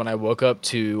was when I woke up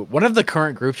to one of the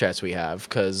current group chats we have,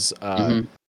 because I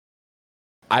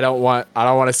don't want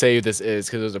to say who this is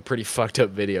because it was a pretty fucked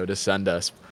up video to send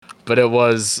us, but it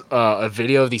was a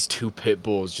video of these two pit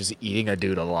bulls just eating a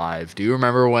dude alive. Do you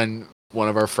remember when one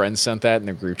of our friends sent that in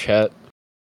the group chat?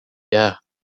 Yeah,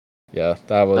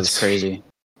 that's crazy.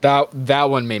 That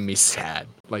one made me sad.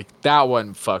 Like, that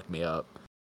one fucked me up.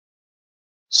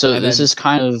 So this is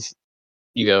kind of,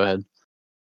 you go ahead.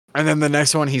 And then the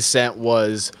next one he sent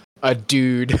was a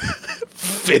dude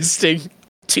fisting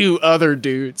two other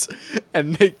dudes,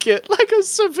 and they get like a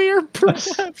severe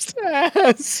prolapsed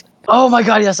ass. Oh my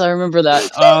god, yes, I remember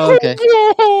that. Oh, okay.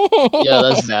 Yeah,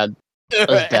 that's bad.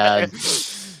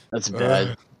 That's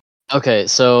bad. Okay,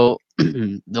 so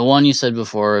the one you said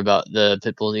before about the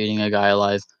pit bull eating a guy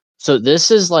alive. So this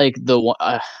is like the one.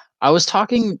 I was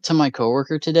talking to my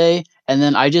coworker today, and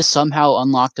then I just somehow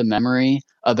unlocked a memory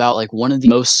about like one of the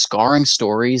most scarring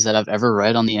stories that I've ever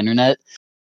read on the internet.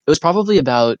 It was probably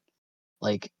about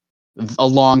like a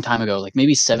long time ago, like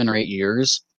maybe 7 or 8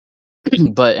 years.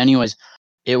 But anyways,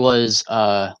 it was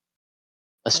a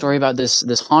story about this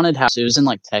haunted house. It was in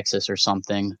like Texas or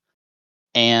something,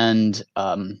 and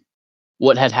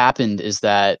what had happened is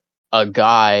that a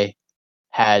guy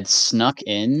had snuck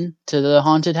in to the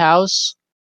haunted house,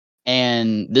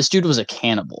 and this dude was a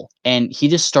cannibal, and he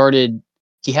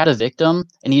had a victim,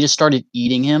 and he just started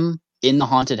eating him in the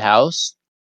haunted house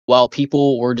while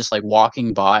people were just like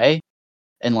walking by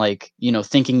and like,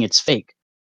 thinking it's fake.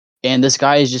 And this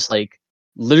guy is just like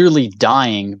literally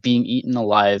dying, being eaten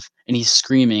alive, and he's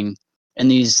screaming,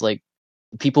 and these like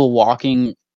people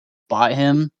walking by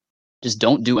him just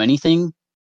don't do anything.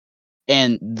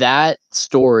 And that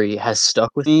story has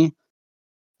stuck with me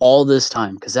all this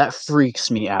time because that freaks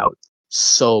me out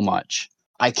so much.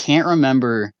 I can't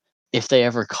remember if they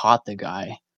ever caught the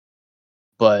guy,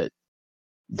 but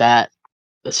that's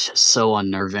just so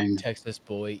unnerving. Texas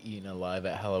boy eaten alive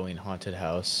at Halloween haunted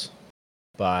house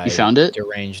by You found it?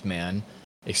 deranged man,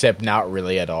 except not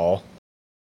really at all.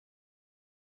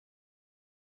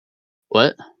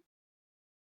 What?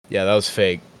 Yeah, that was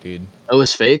fake, dude. That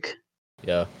was fake?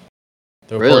 Yeah.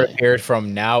 The report appeared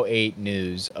from Now 8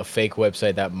 News, a fake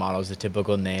website that models the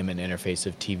typical name and interface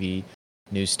of TV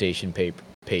news station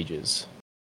pages.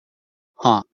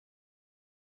 Huh.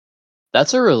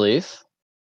 That's a relief.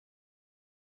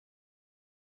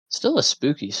 Still a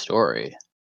spooky story.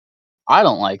 I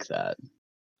don't like that.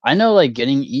 I know like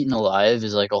getting eaten alive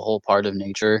is like a whole part of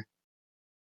nature,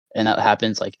 and that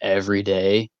happens like every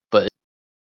day, but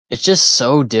it's just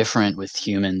so different with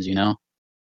humans,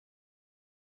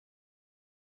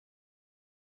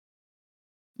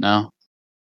 No?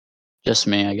 Just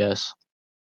me, I guess.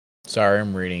 Sorry,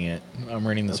 I'm reading it. I'm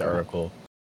reading this article.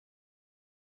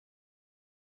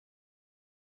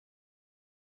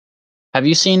 Have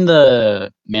you seen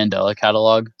the Mandela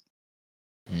catalog?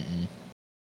 Mm-mm.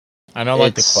 I know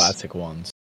like the classic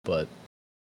ones, but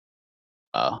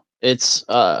it's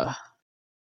kind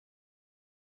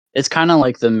of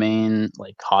like the main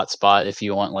like hotspot if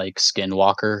you want like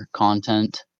Skinwalker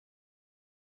content.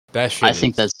 That shit. I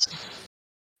think that's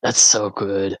so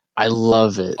good. I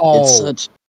love it. It's such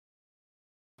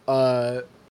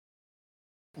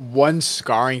one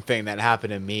scarring thing that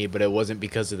happened to me, but it wasn't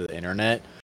because of the internet.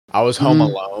 I was home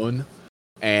alone,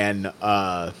 and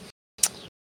I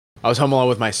was home alone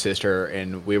with my sister,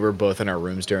 and we were both in our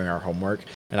rooms doing our homework.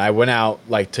 And I went out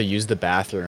like to use the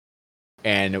bathroom,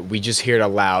 and we just heard a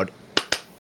loud,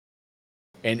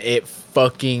 and it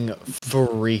fucking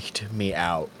freaked me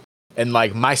out. And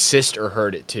like my sister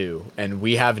heard it too, and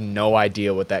we have no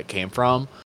idea what that came from.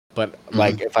 But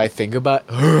like if I think about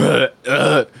I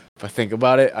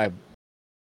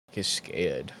get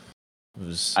scared.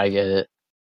 I get it.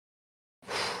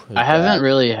 I Bad. haven't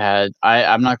really had.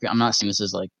 I'm not saying this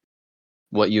is like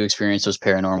what you experienced was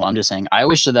paranormal. I'm just saying I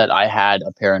wish that I had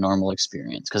a paranormal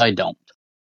experience because I don't.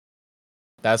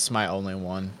 That's my only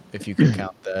one, if you could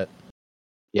count that.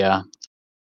 Yeah.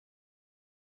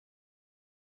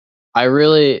 I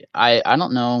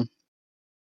don't know.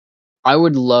 I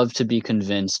would love to be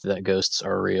convinced that ghosts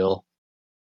are real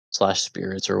 /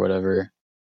 spirits or whatever.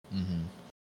 Mm-hmm.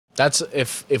 That's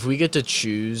if we get to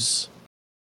choose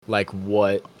like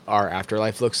what our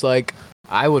afterlife looks like,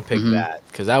 I would pick that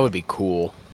because that would be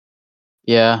cool.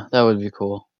 Yeah, that would be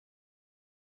cool.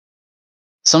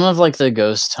 Some of like the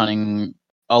ghost hunting,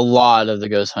 a lot of the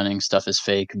ghost hunting stuff is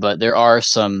fake, but there are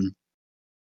some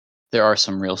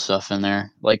real stuff in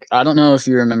there. Like I don't know if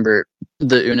you remember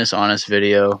the Unis Honest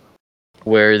video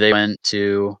where they went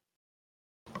to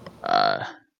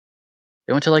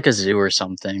like a zoo or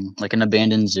something, like an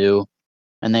abandoned zoo,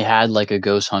 and they had like a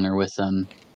ghost hunter with them,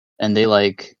 and they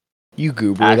like You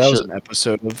goober, that was actually. an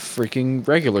episode of freaking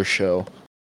regular show.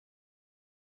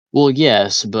 Well,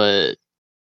 yes, but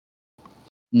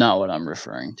not what I'm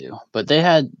referring to. But they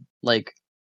had like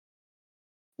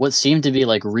what seemed to be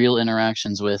like real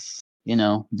interactions with,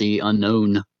 the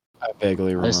unknown. I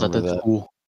vaguely I just thought remember that's that.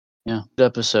 cool. Yeah, good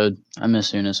episode. I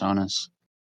miss Unis Honest.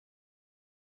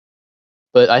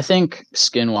 But I think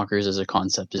skinwalkers as a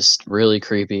concept is really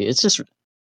creepy. It's just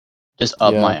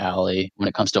up my alley when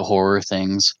it comes to horror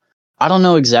things. I don't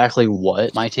know exactly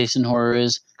what my taste in horror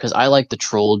is because I like the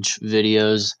Trollge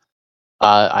videos.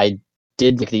 I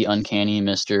did like the Uncanny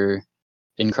Mr.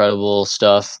 Incredible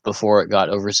stuff before it got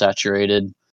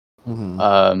oversaturated.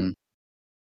 Mm-hmm.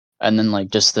 And then like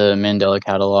just the Mandela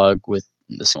catalog with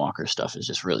the Skinwalker stuff is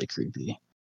just really creepy.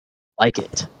 Like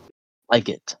it.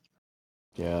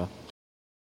 Yeah.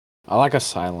 I like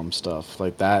asylum stuff.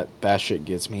 Like that shit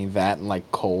gets me. That and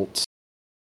like cults.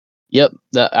 Yep,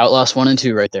 the Outlast 1 and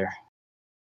 2 right there.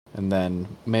 And then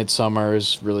Midsummer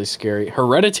is really scary.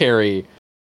 Hereditary,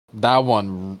 that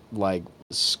one like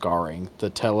scarring. The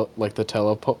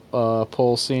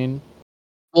telepole scene.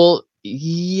 Well,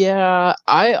 yeah,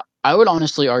 I would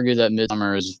honestly argue that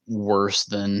Midsummer is worse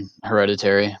than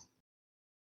Hereditary.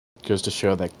 Goes to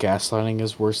show that gaslighting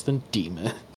is worse than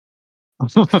demon. A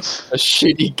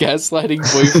shitty gaslighting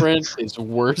boyfriend is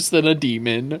worse than a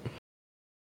demon.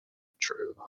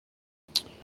 True.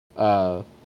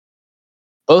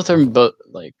 Both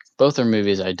are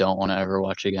movies I don't want to ever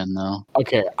watch again though.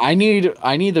 Okay, I need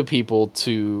the people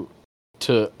to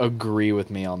agree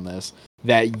with me on this.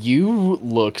 That you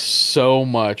look so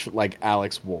much like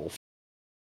Alex Wolff.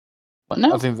 What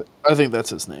now? I think that's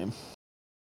his name.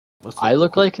 I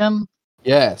look like him?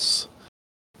 Yes.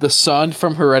 The son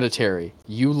from Hereditary.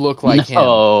 You look like him.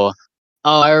 Oh,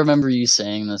 I remember you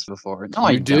saying this before. No,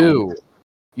 I do.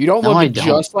 You don't look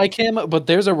just like him, but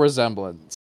there's a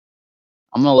resemblance.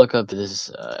 I'm gonna look up his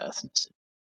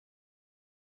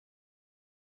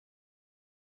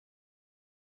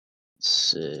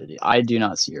ethnicity. I do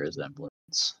not see a resemblance.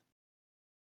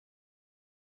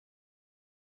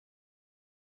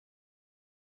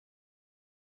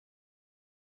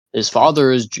 His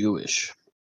father is Jewish.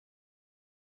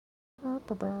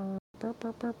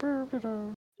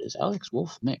 Is Alex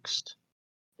Wolff mixed?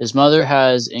 His mother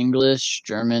has English,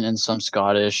 German, and some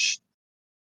Scottish.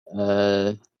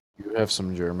 You have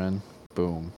some German.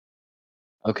 Boom.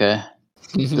 Okay.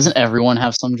 Doesn't everyone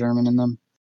have some German in them?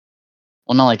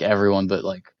 Well, not like everyone, but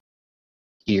like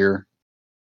here.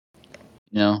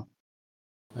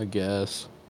 I guess.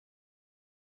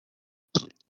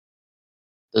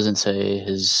 Doesn't say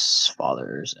his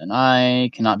father's, and I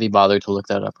cannot be bothered to look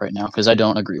that up right now because I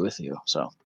don't agree with you. So.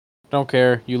 Don't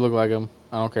care. You look like him.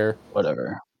 I don't care.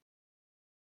 Whatever.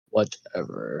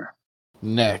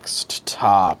 Next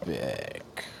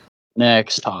topic.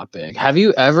 Have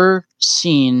you ever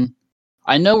seen?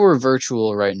 I know we're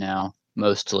virtual right now,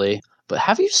 mostly, but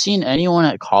have you seen anyone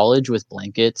at college with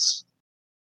blankets?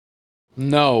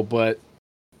 No, but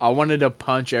I wanted to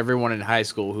punch everyone in high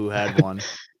school who had one.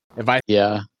 If I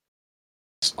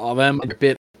saw them, a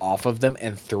bit off of them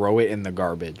and throw it in the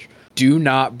garbage. Do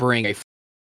not bring a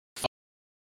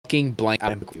fucking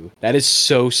blanket with you. That is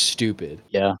so stupid.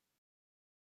 Yeah.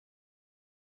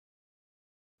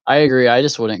 I agree. I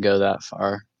just wouldn't go that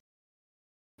far.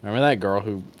 Remember that girl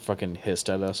who fucking hissed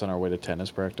at us on our way to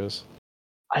tennis practice?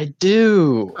 I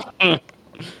do.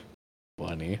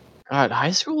 Funny. God,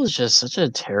 high school is just such a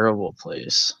terrible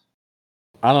place.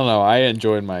 I don't know. I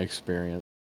enjoyed my experience.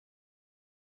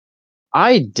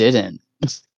 I didn't.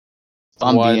 If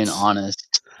I'm What? being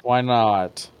honest. Why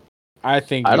not? I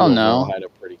think I you don't overall know. had a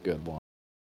pretty good one.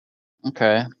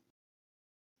 Okay. I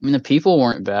mean, the people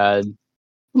weren't bad.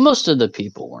 Most of the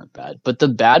people weren't bad, but the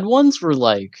bad ones were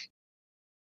like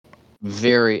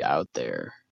very out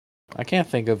there. I can't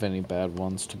think of any bad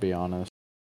ones, to be honest.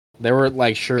 There were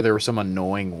like, sure, there were some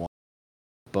annoying ones,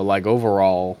 but like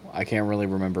overall, I can't really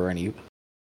remember any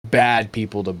bad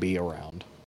people to be around.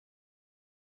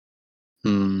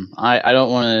 I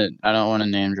don't want to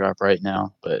name drop right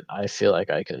now, but I feel like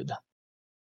I could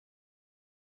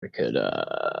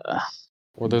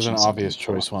Well, there's an mention obvious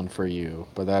something. choice one for you,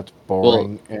 but that's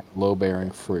boring and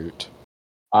low-bearing fruit.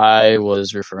 I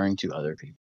was referring to other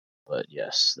people, but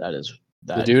yes, that is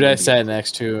that. The dude I would be sat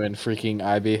next to in freaking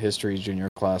IB History Junior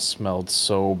class smelled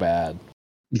so bad.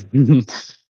 Yep.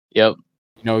 You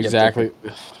know exactly.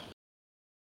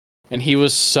 And he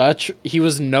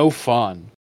was no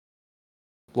fun.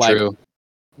 Like, True.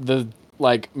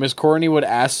 Miss Courtney would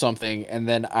ask something, and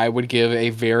then I would give a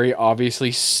very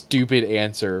obviously stupid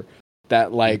answer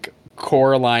that like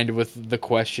core-aligned with the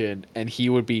question, and he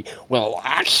would be, well,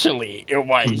 actually, it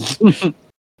was.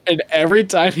 And every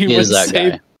time he would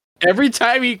say, every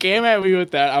time he came at me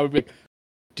with that, I would be,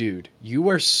 dude, you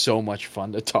are so much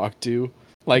fun to talk to.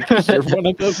 Like, you're one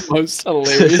of the most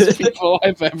hilarious people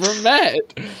I've ever met.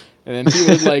 And then he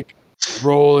would like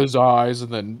roll his eyes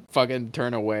and then fucking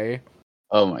turn away.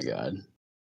 Oh my god.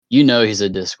 You know he's a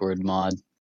Discord mod.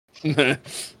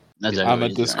 I'm a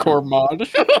Discord mod.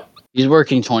 He's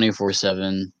working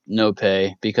 24/7, no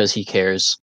pay, because he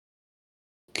cares.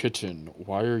 Kitchen,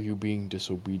 why are you being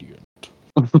disobedient?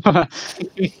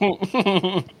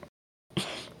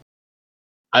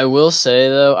 I will say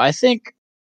though, I think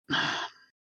I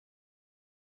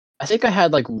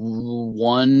had like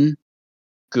one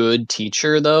good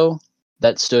teacher though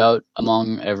that stood out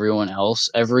among everyone else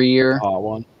every year. The hot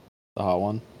one. The hot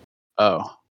one.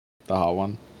 Oh. The hot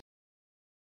one.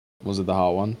 Was it the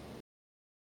hot one?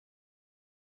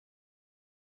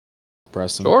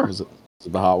 Preston, Sure. Was it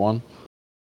the hot one?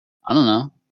 I don't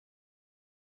know.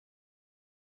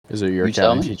 Is it your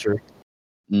accounting teacher?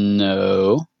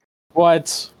 No.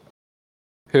 What?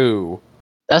 Who?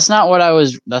 That's not what I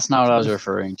was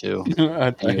referring to.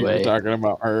 I thought you were talking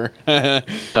about her.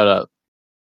 Shut up.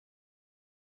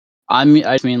 I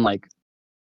mean like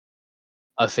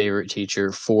a favorite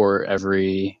teacher for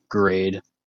every grade.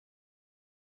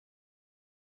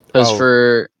 Because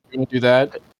for you want to do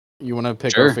that? You want to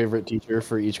pick our favorite teacher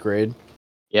for each grade?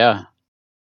 Yeah.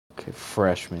 Okay,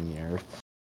 freshman year.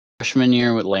 Freshman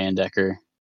year with Landecker.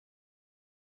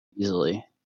 Easily.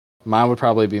 Mine would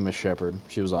probably be Miss Shepard.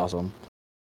 She was awesome.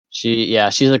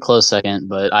 She's a close second,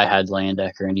 but I had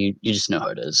Landecker, and you just know how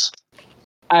it is.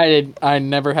 I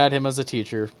never had him as a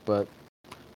teacher, but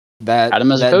had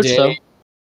him as a coach though.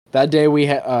 That day we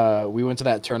went to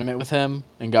that tournament with him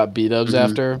and got B-dubs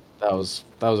after. That was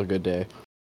a good day.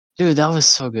 Dude, that was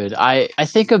so good. I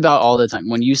think about all the time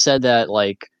when you said that,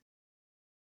 like,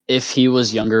 if he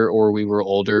was younger or we were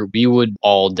older, we would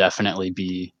all definitely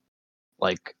be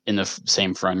like in the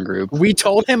same friend group. We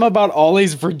told him about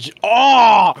Ollie's how did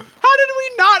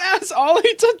we not ask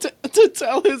Ollie to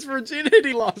tell his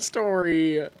virginity loss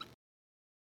story?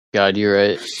 God, you're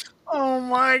right. Oh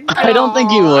my god. I don't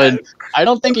think he would.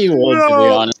 No. To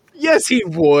be honest. Yes, he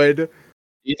would.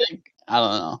 You think? I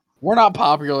don't know. We're not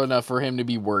popular enough for him to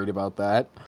be worried about that.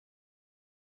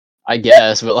 I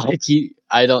guess, but like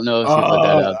I don't know if you put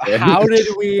that out there. How did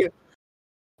we?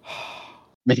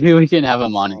 Maybe we can have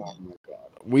him on again.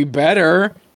 We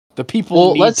better. The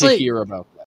people need to hear about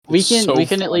that. We can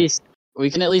at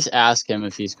least ask him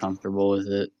if he's comfortable with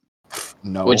it.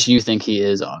 No. Which you think he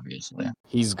is, obviously.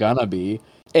 He's gonna be.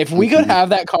 If we could have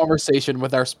that conversation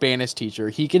with our Spanish teacher,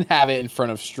 he can have it in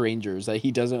front of strangers that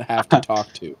he doesn't have to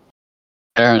talk to.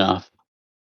 Fair enough.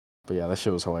 But yeah, that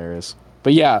shit was hilarious.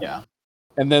 But yeah.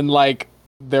 And then like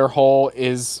their whole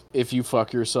is if you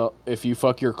fuck your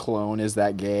clone, is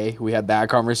that gay? We had that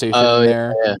conversation in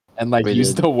there. Yeah. And like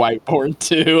use the whiteboard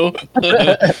too.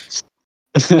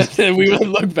 And then we would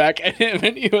look back at him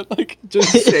and he would like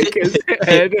just shake his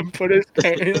head and put his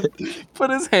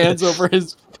hands over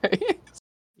his face.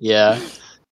 Yeah.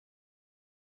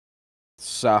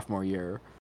 Sophomore year.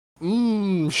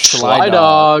 Sly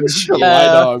Dog. Sly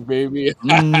Dog, baby.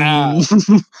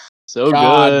 So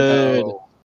God, good. No.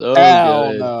 So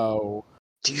Hell good. No.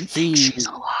 Do you think she's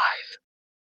alive?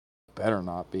 Better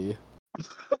not be.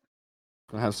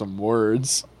 Gonna have some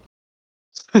words.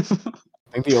 I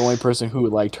think the only person who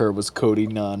liked her was Cody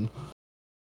Nunn.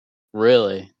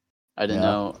 Really? I didn't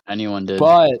know anyone did.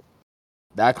 But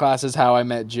That class is how I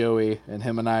met Joey, and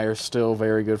him and I are still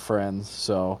very good friends.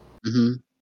 So. Mm-hmm.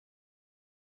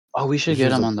 Oh, we should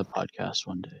get him on the podcast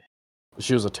one day.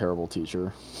 She was a terrible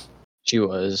teacher. She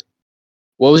was.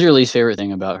 What was your least favorite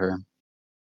thing about her?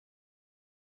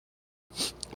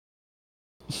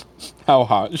 How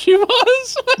hot she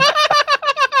was.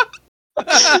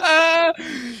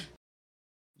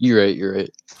 You're right.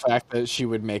 The fact that she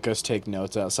would make us take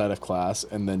notes outside of class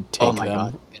and then take them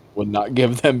God. and would not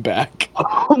give them back.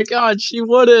 Oh my god, she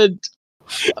wouldn't.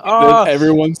 Then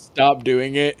everyone stopped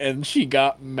doing it and she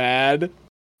got mad.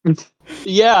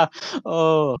 Yeah.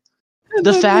 Oh.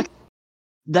 The fact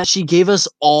that she gave us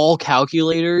all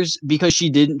calculators because she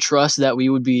didn't trust that we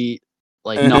would be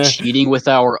like not cheating with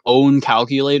our own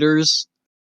calculators.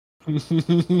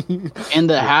 And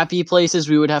the happy places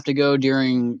we would have to go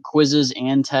during quizzes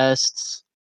and tests.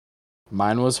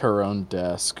 Mine was her own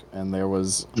desk, and there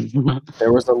was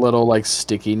a little like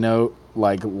sticky note,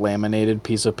 like laminated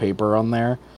piece of paper on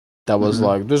there that was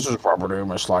like, "This is property of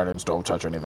my slidings, don't touch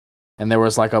anything." And there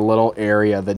was like a little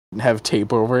area that didn't have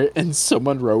tape over it, and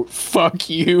someone wrote, "Fuck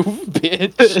you,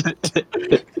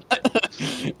 bitch."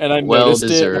 And I noticed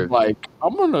it, and I'm like,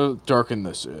 I'm gonna darken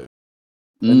this in.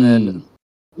 And then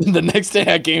the next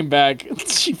day I came back,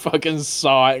 she fucking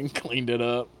saw it and cleaned it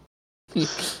up.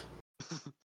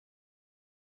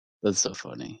 That's so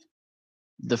funny.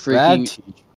 The freaking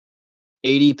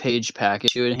 80-page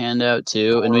package you would hand out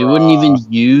too, and we wouldn't even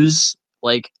use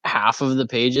like half of the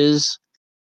pages.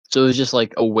 So it was just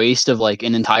like a waste of like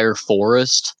an entire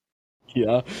forest.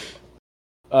 Yeah.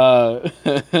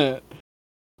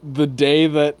 The day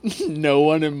that no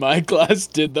one in my class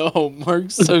did the homework,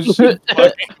 so she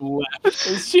fucking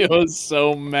left. She was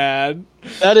so mad.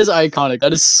 That is iconic.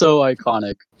 That is so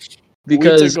iconic.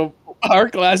 Because our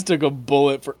class took a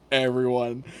bullet for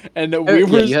everyone, and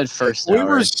you had first hour. We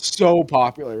were so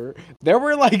popular. There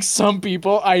were like some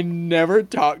people I never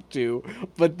talked to,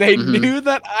 but they knew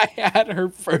that I had her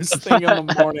first thing in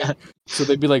the morning. So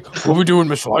they'd be like, "What are we doing,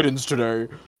 Miss Lydens today?"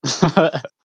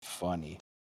 Funny.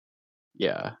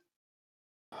 Yeah.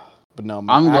 But no,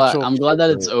 I'm glad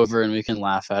that it's over and we can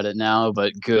laugh at it now,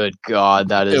 but good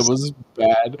God, it was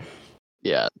bad.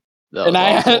 Yeah. And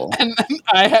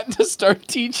I had to start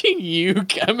teaching you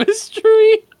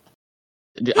chemistry.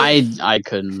 I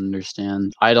couldn't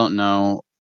understand. I don't know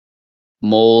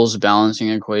moles, balancing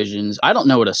equations. I don't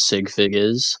know what a sig fig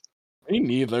is. Me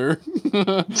neither. And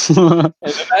at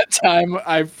that time,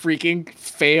 I freaking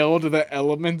failed the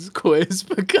elements quiz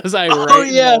because I wrote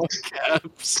all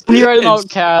caps. You write all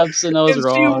caps, and I was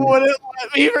wrong. She wouldn't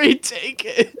let me retake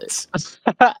it.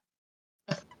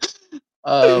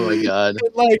 Oh my God!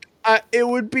 It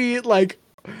would be like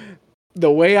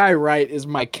the way I write is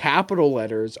my capital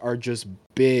letters are just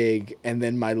big, and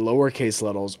then my lowercase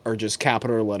letters are just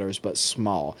capital letters but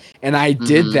small. And I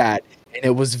did that, and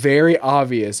it was very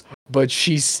obvious, but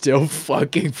she still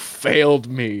fucking failed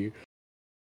me.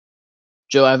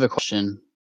 Joe, I have a question.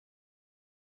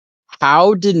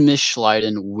 How did Miss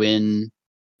Schleiden win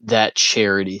that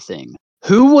charity thing?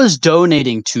 Who was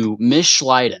donating to Miss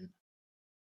Schleiden?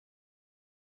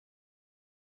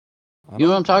 You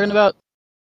know what I'm talking about?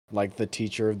 Like the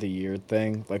teacher of the year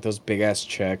thing? Like those big ass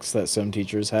checks that some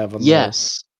teachers have on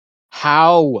Yes.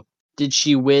 How did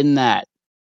she win that?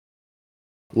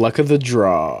 Luck of the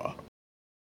draw.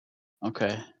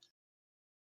 Okay.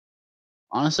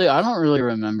 Honestly, I don't really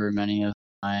remember many of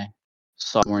my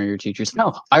sophomore year teachers.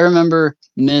 No, I remember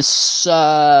Miss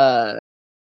my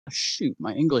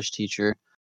English teacher.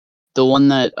 The one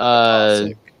that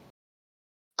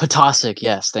Potasic,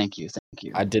 yes, thank you.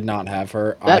 I did not have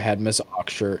her. I had Miss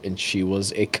Oxshire, and she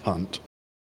was a cunt.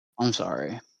 I'm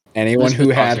sorry. Anyone who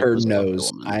had her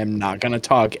knows. I am not going to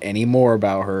talk any more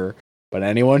about her, but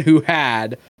anyone who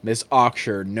had Miss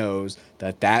Oxshire knows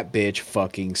that bitch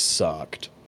fucking sucked.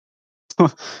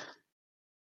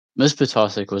 Miss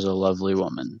Potasic was a lovely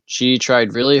woman. She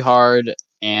tried really hard,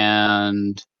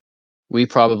 and we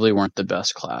probably weren't the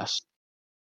best class.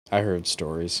 I heard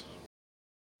stories.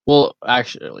 Well,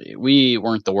 actually, we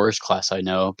weren't the worst class I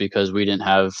know because we didn't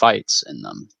have fights in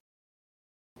them.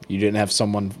 You didn't have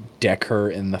someone deck her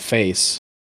in the face.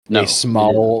 No. A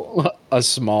small,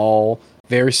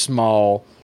 very small,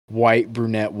 white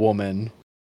brunette woman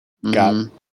got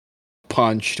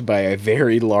punched by a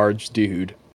very large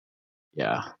dude.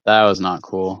 Yeah, that was not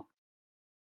cool.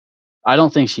 I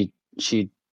don't think she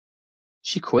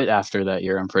quit after that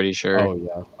year, I'm pretty sure. Oh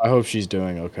yeah. I hope she's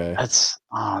doing okay.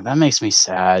 That makes me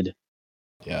sad.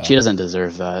 Yeah. She doesn't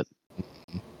deserve that.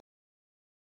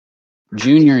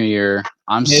 Junior year,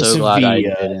 I'm so glad I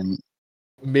didn't.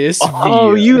 Miss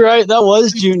Oh, Via. you're right. That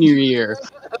was junior year.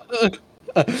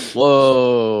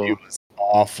 Whoa. It was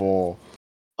awful.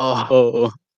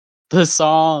 Oh, the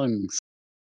songs.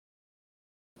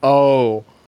 Oh,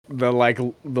 the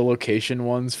location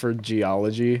ones for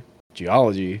geography.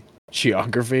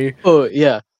 Oh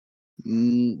yeah.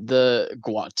 The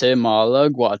Guatemala.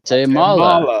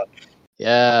 Guatemala,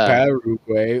 Yeah.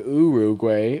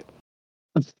 Uruguay,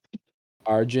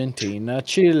 Argentina,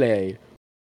 Chile.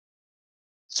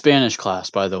 Spanish class,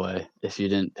 by the way, if you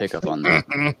didn't pick up on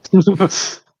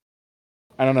that.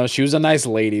 I don't know. She was a nice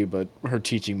lady, but her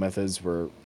teaching methods were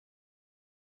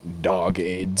dog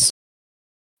aids.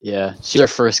 Yeah, she's our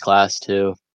first class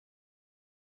too.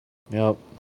 Yep.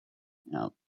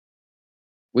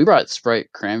 We brought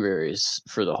Sprite cranberries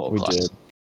for the whole We class. did.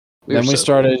 We Then we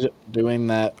started doing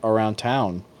that around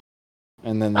town.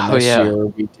 And then the next year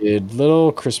we did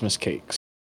little Christmas cakes.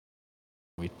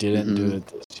 We didn't do it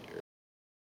this year.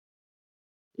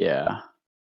 Yeah.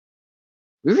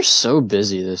 We were so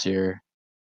busy this year.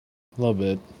 A little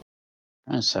bit.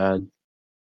 Kind of sad.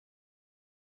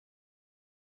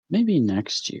 Maybe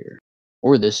next year.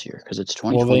 Or this year, because it's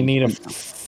 2020. Well, they need a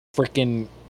freaking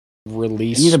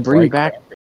release. They need to bring back...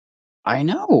 I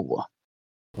know.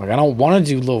 Like, I don't want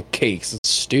to do little cakes. It's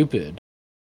stupid.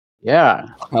 Yeah.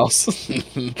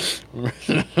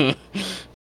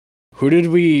 Who did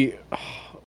we...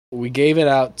 We gave it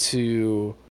out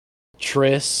to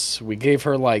Triss. We gave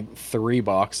her like 3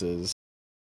 boxes.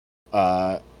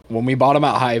 When we bought them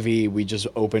at Hy-Vee, we just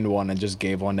opened one and just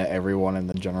gave one to everyone in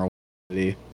the general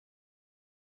city.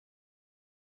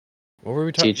 What were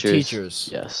we talking about? Teachers.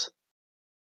 Yes.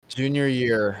 Junior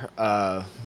year.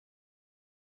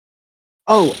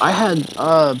 Oh, I had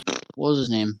what was his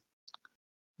name?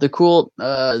 The cool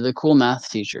math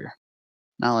teacher.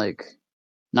 Not like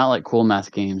cool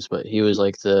math games, but he was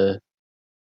like the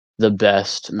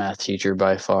best math teacher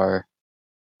by far.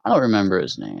 I don't remember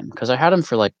his name because I had him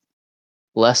for like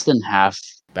less than half.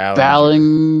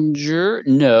 Ballinger?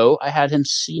 No, I had him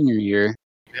senior year.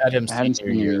 You had him senior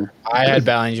year. I had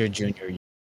Ballinger junior year.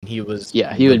 He was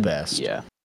the best. Yeah.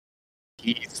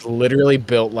 He's literally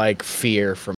built like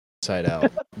Fear from Inside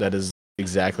Out. That is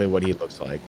exactly what he looks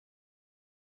like.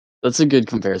 That's a good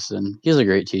comparison. He's a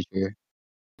great teacher.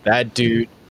 That dude,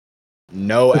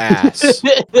 no ass.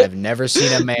 I've never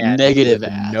seen a man negative with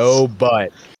ass. No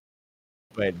butt.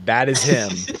 But that is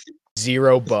him.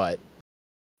 0 butt.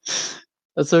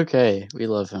 That's okay. We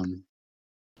love him.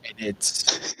 And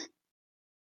it's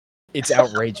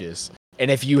outrageous. And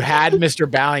if you had Mr.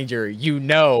 Ballinger, you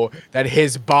know that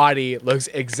his body looks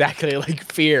exactly like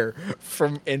Fear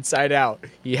from Inside Out.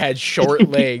 He had short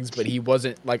legs, but he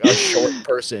wasn't like a short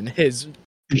person. His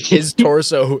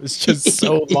torso was just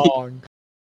so long.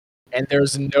 And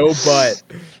there's no butt.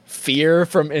 Fear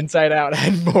from Inside Out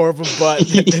had more of a butt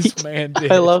than this man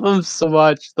did. I love him so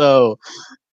much, though.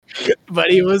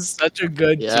 But he was such a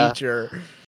good teacher.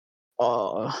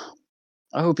 Oh,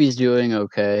 I hope he's doing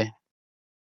okay.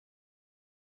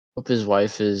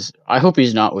 I hope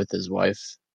he's not with his wife.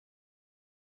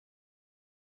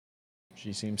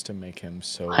 She seems to make him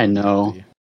so I know. unhappy.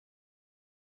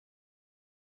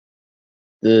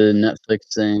 The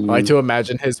Netflix thing. I like to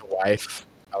imagine that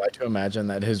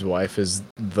his wife is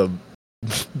the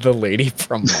lady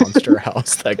from Monster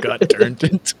House that got turned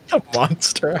into a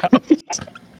Monster House.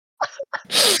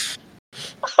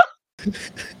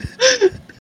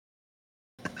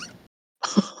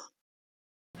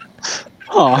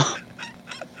 Oh,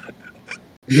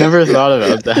 never thought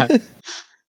about that.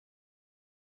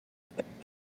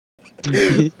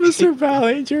 Mr.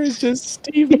 Ballinger is just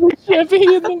Steve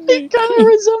Buscemi in the He kind of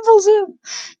resembles him.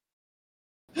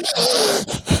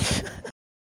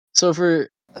 So for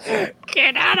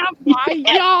get out of my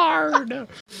yard.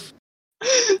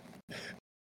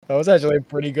 That was actually a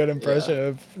pretty good impression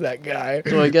of that guy.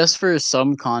 So I guess for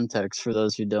some context, for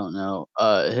those who don't know,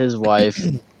 his wife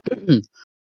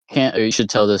you should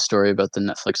tell this story about the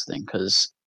Netflix thing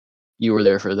because you were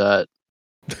there for that.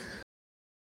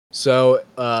 So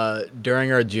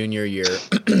during our junior year,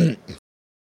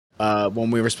 when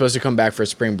we were supposed to come back for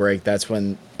spring break, that's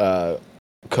when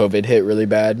COVID hit really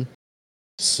bad.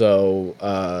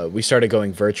 So we started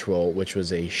going virtual, which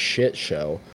was a shit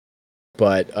show.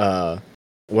 But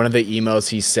one of the emails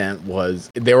he sent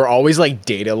they were always like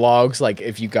data logs, like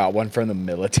if you got one from the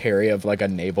military of like a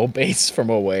naval base from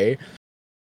away.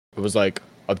 It was like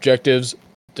objectives,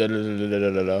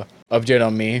 update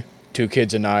on me, 2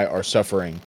 kids and I are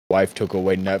suffering. Wife took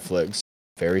away Netflix.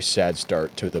 Very sad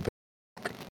start to the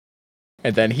book.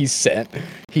 And then he sent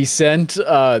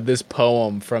this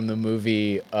poem from the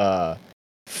movie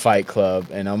Fight Club,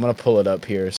 and I'm gonna pull it up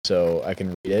here so I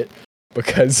can read it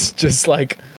because just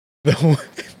like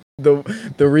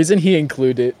the reason he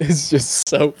included it is just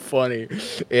so funny.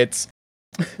 It's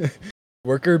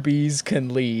worker bees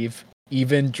can leave,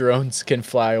 even drones can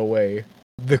fly away.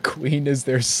 The queen is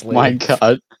their slave. My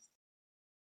God.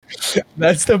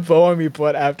 That's the poem he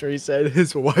put after he said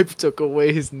his wife took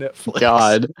away his Netflix.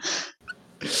 God.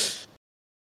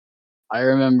 I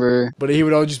remember. But he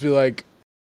would all just be like,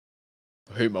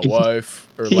 I hate my wife.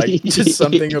 Or like just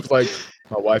something of like,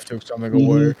 my wife took something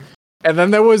away. And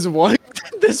then there was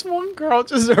this one girl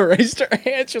just erased her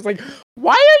hand. She was like,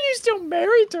 why are you still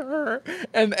married to her?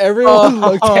 And everyone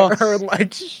looked at her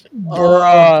like,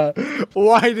 bruh,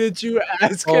 why did you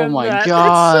ask him that? Oh my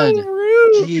God. That's so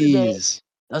rude. Jeez.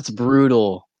 That's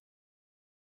brutal.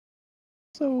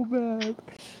 So bad.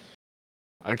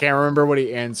 I can't remember what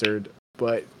he answered,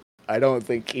 but I don't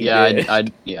think he did. I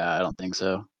don't think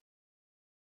so.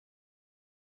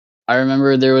 I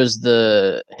remember there was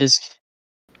his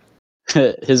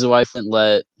wife didn't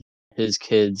let his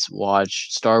kids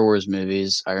watch Star Wars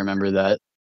movies. I remember that.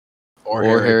 Or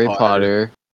Harry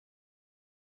Potter.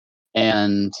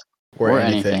 And or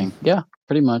anything. Yeah,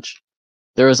 pretty much.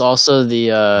 There was also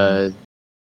the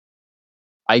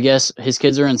I guess his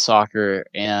kids are in soccer,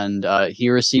 and he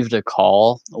received a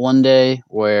call one day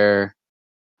where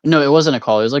no, it wasn't a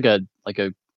call. It was like a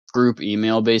group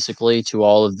email basically to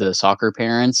all of the soccer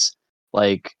parents,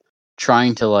 like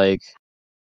trying to like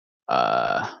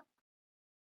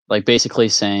basically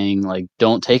saying like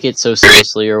don't take it so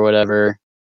seriously or whatever,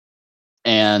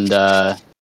 and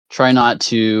try not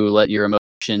to let your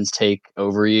emotions take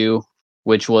over you,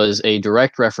 which was a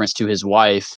direct reference to his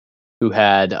wife, who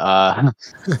had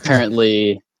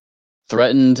apparently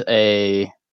threatened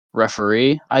a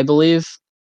referee, I believe.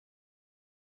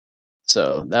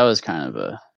 So that was kind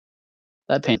of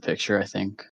that paint picture, I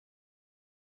think.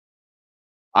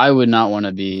 I would not want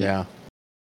to be. Yeah.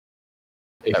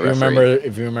 If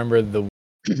you remember the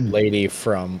lady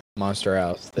from Monster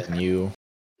House, then you.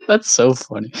 That's so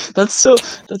funny. That's so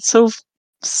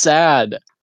sad.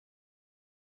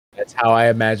 That's how I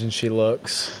imagine she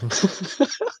looks.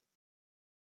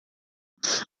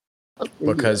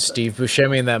 Because Steve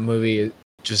Buscemi in that movie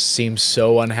just seems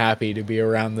so unhappy to be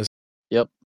around this. Yep.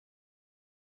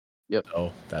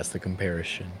 Oh, that's the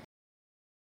comparison.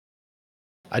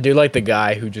 I do like the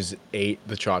guy who just ate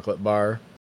the chocolate bar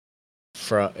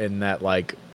in that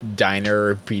like diner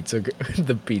or pizza,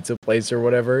 the pizza place or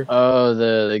whatever. Oh,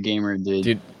 the gamer dude.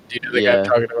 Do you know the guy I'm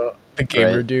talking about? The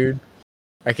gamer dude.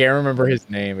 I can't remember his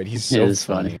name, but he's so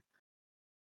funny.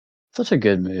 Such a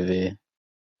good movie.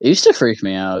 It used to freak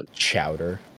me out.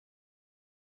 Chowder.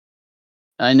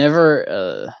 I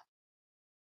never.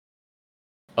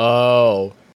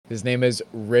 Oh, his name is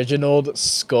Reginald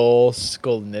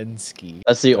Skolninsky.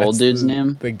 That's the old dude's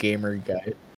name? The gamer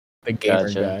guy. The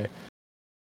gamer guy.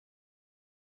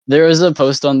 There was a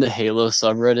post on the Halo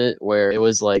subreddit where it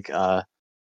was like there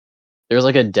was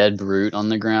like a dead brute on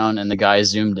the ground, and the guy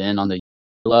zoomed in on the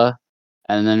uvula,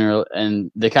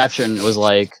 and the caption was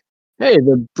like, "Hey,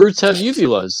 the brutes have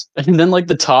uvulas," and then like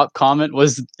the top comment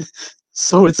was,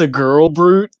 "So it's a girl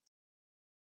brute."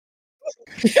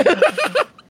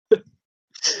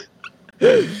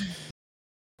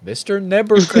 Mr.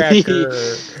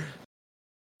 Nebbercracker.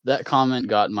 That comment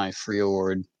got my free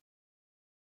award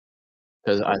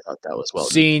because I thought that was well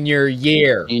done. Senior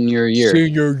year.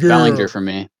 Ballinger for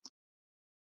me.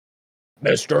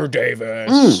 Mr.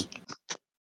 Davis.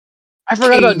 I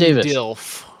forgot about Davis.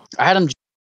 Dilf. I had him.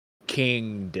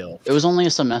 King Dilf. It was only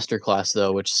a semester class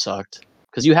though, which sucked.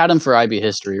 Because you had him for IB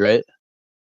history, right?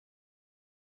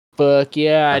 Fuck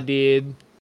yeah, I did.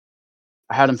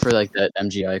 I had him for like that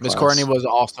MGI class. Miss Courtney was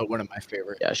also one of my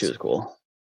favorites. Yeah, she was cool.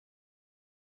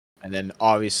 And then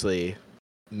obviously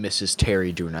Mrs.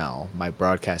 Terry Durnell, my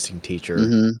broadcasting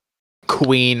teacher,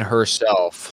 queen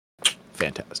herself.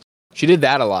 Fantastic. She did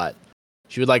that a lot.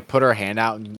 She would like put her hand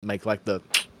out and make like the.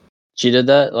 She did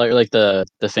that like the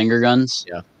finger guns.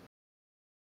 Yeah.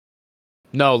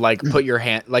 No, like put your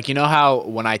hand. Like you know how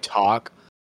when I talk,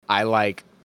 I like.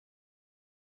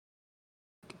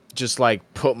 Just like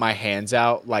put my hands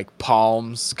out like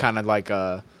palms, kind of like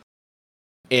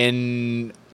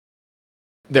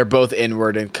they're both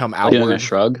inward and come outward. Doing a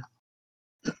shrug?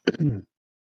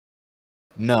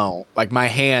 No, like my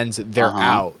hands, they're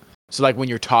out. So like when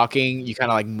you're talking, you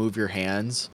kind of like move your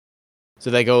hands.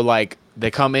 So they go like they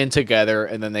come in together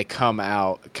and then they come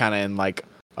out kind of in like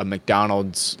a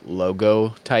McDonald's logo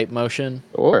type motion.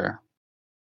 Or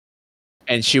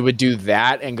and she would do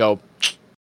that and go.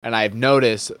 And I've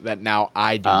noticed that now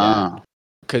I do that.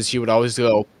 Because she would always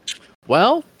go,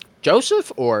 well,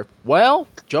 Joseph, or, well,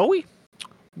 Joey.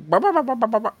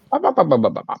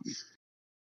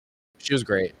 She was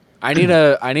great. I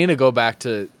need to go back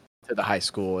to the high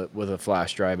school with a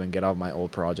flash drive and get all my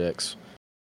old projects.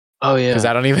 Oh yeah. Because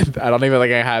I don't even think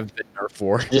I have the Nerf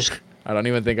 4. Just I don't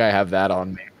even think I have that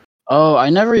on me. oh, I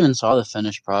never even saw the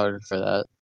finished product for that.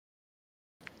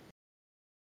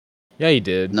 Yeah, you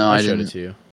did. No, I I showed didn't. it to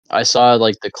you. I saw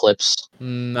like the clips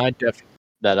I definitely.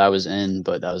 that I was in,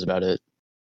 but that was about it.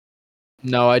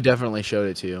 No, I definitely showed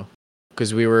it to you.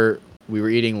 Because we were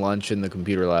eating lunch in the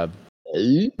computer lab.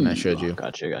 And I showed you.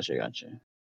 Gotcha.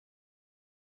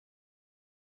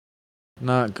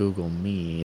 Not Google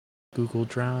Meet. Google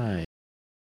Drive.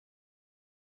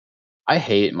 I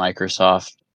hate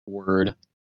Microsoft Word.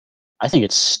 I think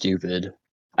it's stupid.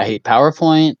 I hate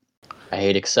PowerPoint. I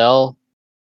hate Excel.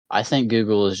 I think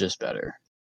Google is just better.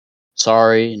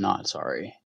 Sorry, not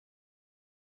sorry.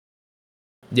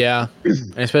 Yeah,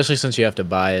 and especially since you have to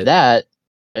buy it. That,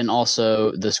 and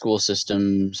also the school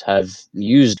systems have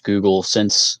used Google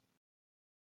since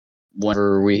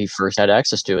whenever we first had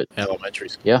access to it. Elementary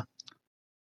school. Yeah.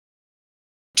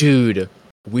 Dude,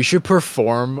 we should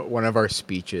perform one of our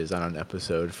speeches on an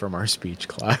episode from our speech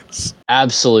class.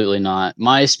 Absolutely not.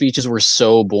 My speeches were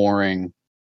so boring.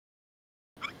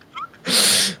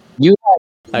 You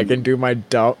I can do my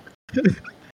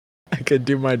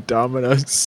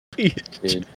Domino's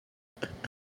speech.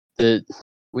 Dude.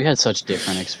 We had such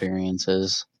different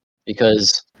experiences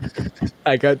because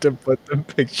I got to put the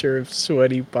picture of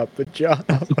sweaty Papa John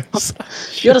on my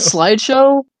slideshow. you had a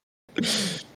slideshow?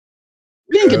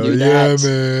 We didn't get to do that. Yeah,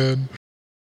 man.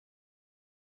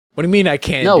 What do you mean I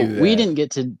can't No, do that?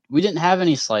 we didn't have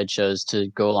any slideshows to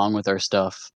go along with our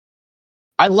stuff.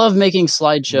 I love making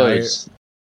slideshows.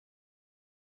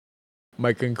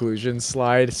 My conclusion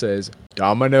slide says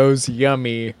Domino's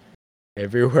yummy.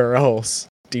 Everywhere else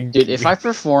stinky. Dude, if I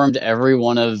performed every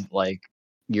one of like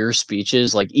your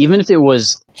speeches, like even if it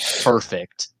was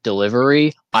perfect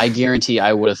delivery, I guarantee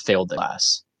I would have failed the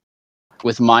class.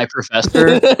 With my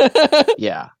professor,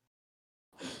 yeah.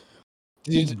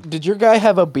 Did your guy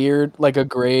have a beard, like a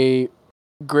gray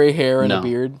hair and No. a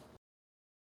beard?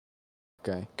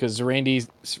 Okay, because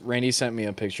Randy sent me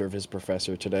a picture of his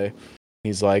professor today.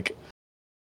 He's like,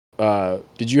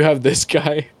 did you have this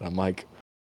guy? And I'm like,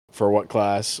 for what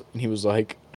class? And he was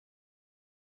like,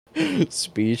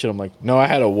 speech. And I'm like, no, I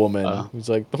had a woman. He's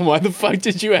like, why the fuck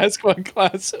did you ask what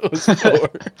class it was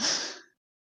for?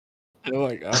 And I'm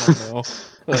like, I don't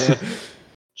know.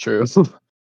 True.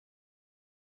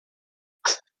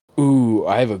 Ooh,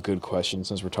 I have a good question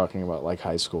since we're talking about like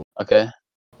high school. Okay.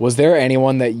 Was there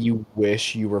anyone that you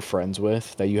wish you were friends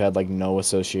with that you had like no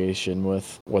association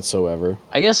with whatsoever?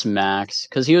 I guess Max,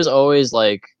 because he was always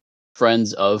like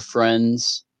friends of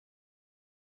friends.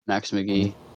 Max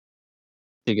McGee.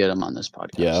 To get him on this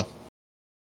podcast. Yeah.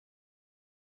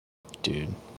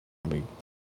 Dude, that'd be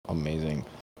amazing.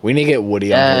 We need to get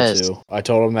Woody on here too. I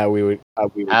told him that we would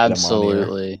absolutely. Get him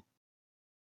on here.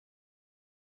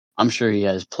 I'm sure he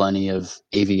has plenty of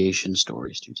aviation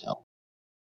stories to tell.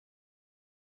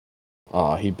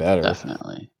 Oh, he better.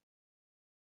 Definitely.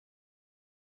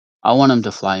 I want him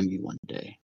to fly me one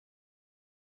day.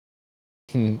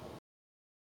 I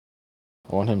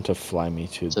want him to fly me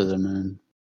to the moon.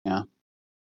 Yeah.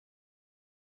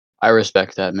 I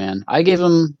respect that, man. I gave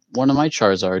him one of my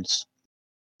Charizards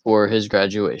for his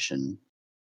graduation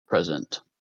present.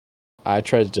 I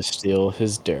tried to steal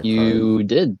his dare card. You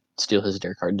did steal his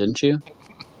dare card, didn't you?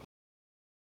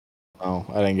 No,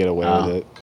 I didn't get away with it.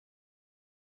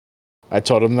 I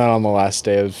told him that on the last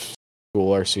day of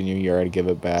school, our senior year, I'd give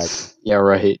it back. Yeah,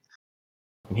 right.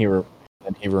 And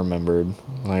he remembered.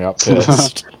 And I got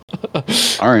pissed.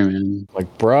 Sorry, man.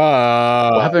 Like,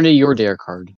 bruh. What happened to your dare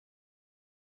card?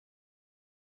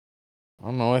 I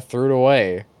don't know. I threw it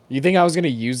away. You think I was going to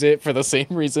use it for the same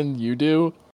reason you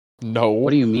do? No.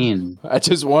 What do you mean? I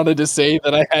just wanted to say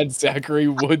that I had Zachary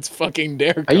Wood's fucking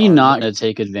dare card. Are you not going to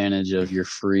take advantage of your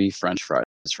free French fries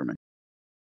from it?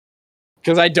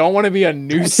 Because I don't want to be a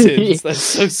nuisance. That's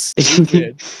so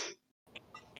stupid.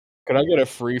 Could I get a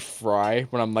free fry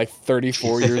when I'm like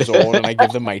 34 years old and I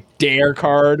give them my dare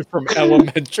card from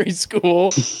elementary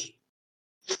school?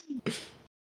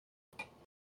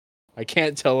 I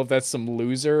can't tell if that's some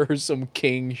loser or some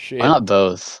king shit. Why not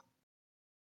both?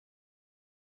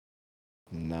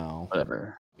 No.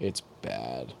 Whatever. It's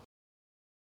bad.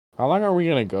 How long are we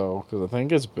going to go? Because I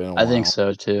think it's been a while. I think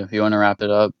so, too. You want to wrap it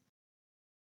up?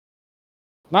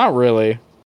 Not really.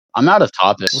 I'm out of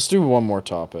topics. Let's do one more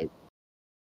topic.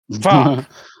 Fuck!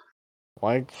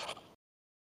 Like...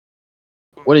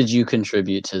 What did you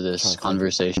contribute to this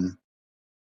conversation?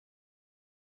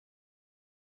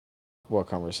 What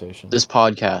conversation? This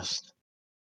podcast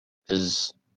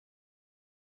is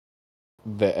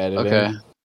the editing, Okay.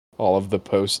 all of the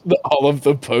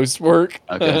post work.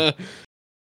 Okay.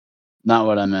 Not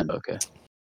what I meant. Okay.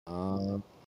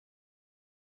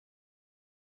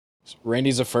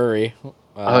 Randy's a furry.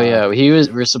 Oh yeah,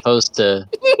 we're supposed to.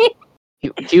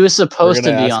 He was supposed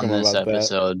to gonna be ask on him this about that.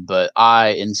 episode, but I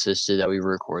insisted that we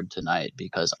record tonight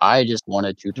because I just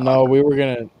wanted to talk. No, we were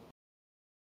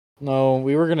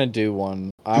gonna do one.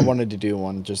 I wanted to do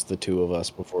one, just the two of us,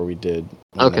 before we did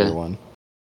another Okay. one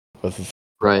with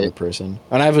Right. another person.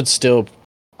 And I would still,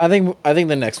 I think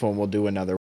the next one we'll do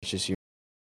another one. It's just you.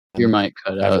 Your mic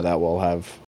cut After out. that, we'll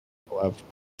have.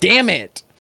 Damn it!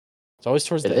 It's always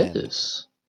towards the end. It is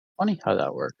funny how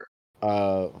that works.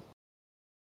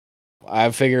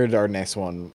 I figured our next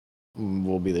one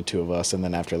will be the two of us, and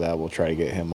then after that, we'll try to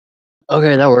get him.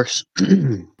 Okay, that works.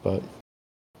 But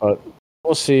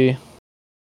we'll see.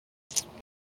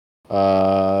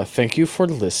 Thank you for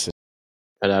listening.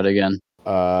 Cut out again.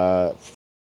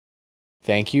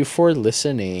 Thank you for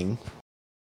listening.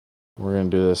 We're gonna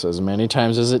do this as many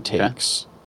times as it takes.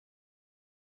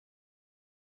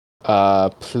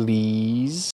 Okay.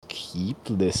 Please keep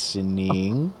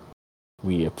listening.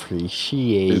 We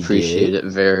appreciate it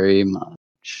very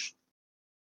much.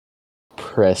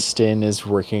 Preston is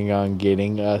working on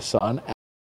getting us on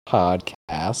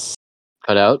podcasts.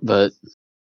 Cut out, but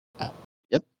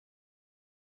yep.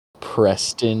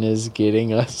 Preston is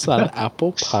getting us on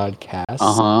Apple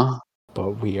Podcasts. But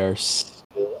we are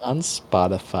still on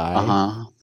Spotify.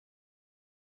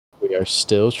 We are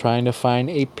still trying to find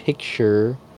a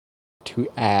picture to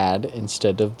add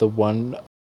instead of the one.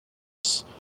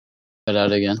 Cut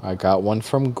out again. I got one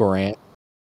from Grant.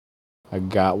 We're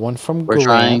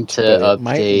trying to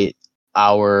update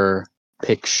our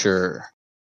picture.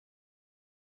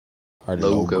 Our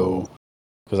logo.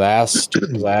 Because I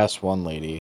asked one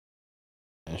lady,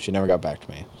 and she never got back to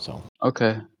me. So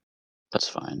okay, that's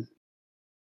fine.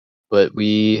 But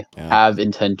we have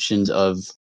intentions of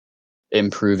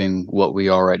improving what we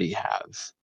already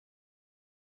have.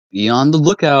 Be on the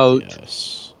lookout.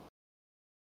 Yes.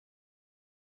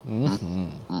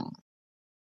 Mm-hmm.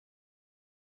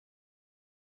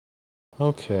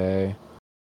 Okay.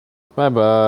 Bye-bye.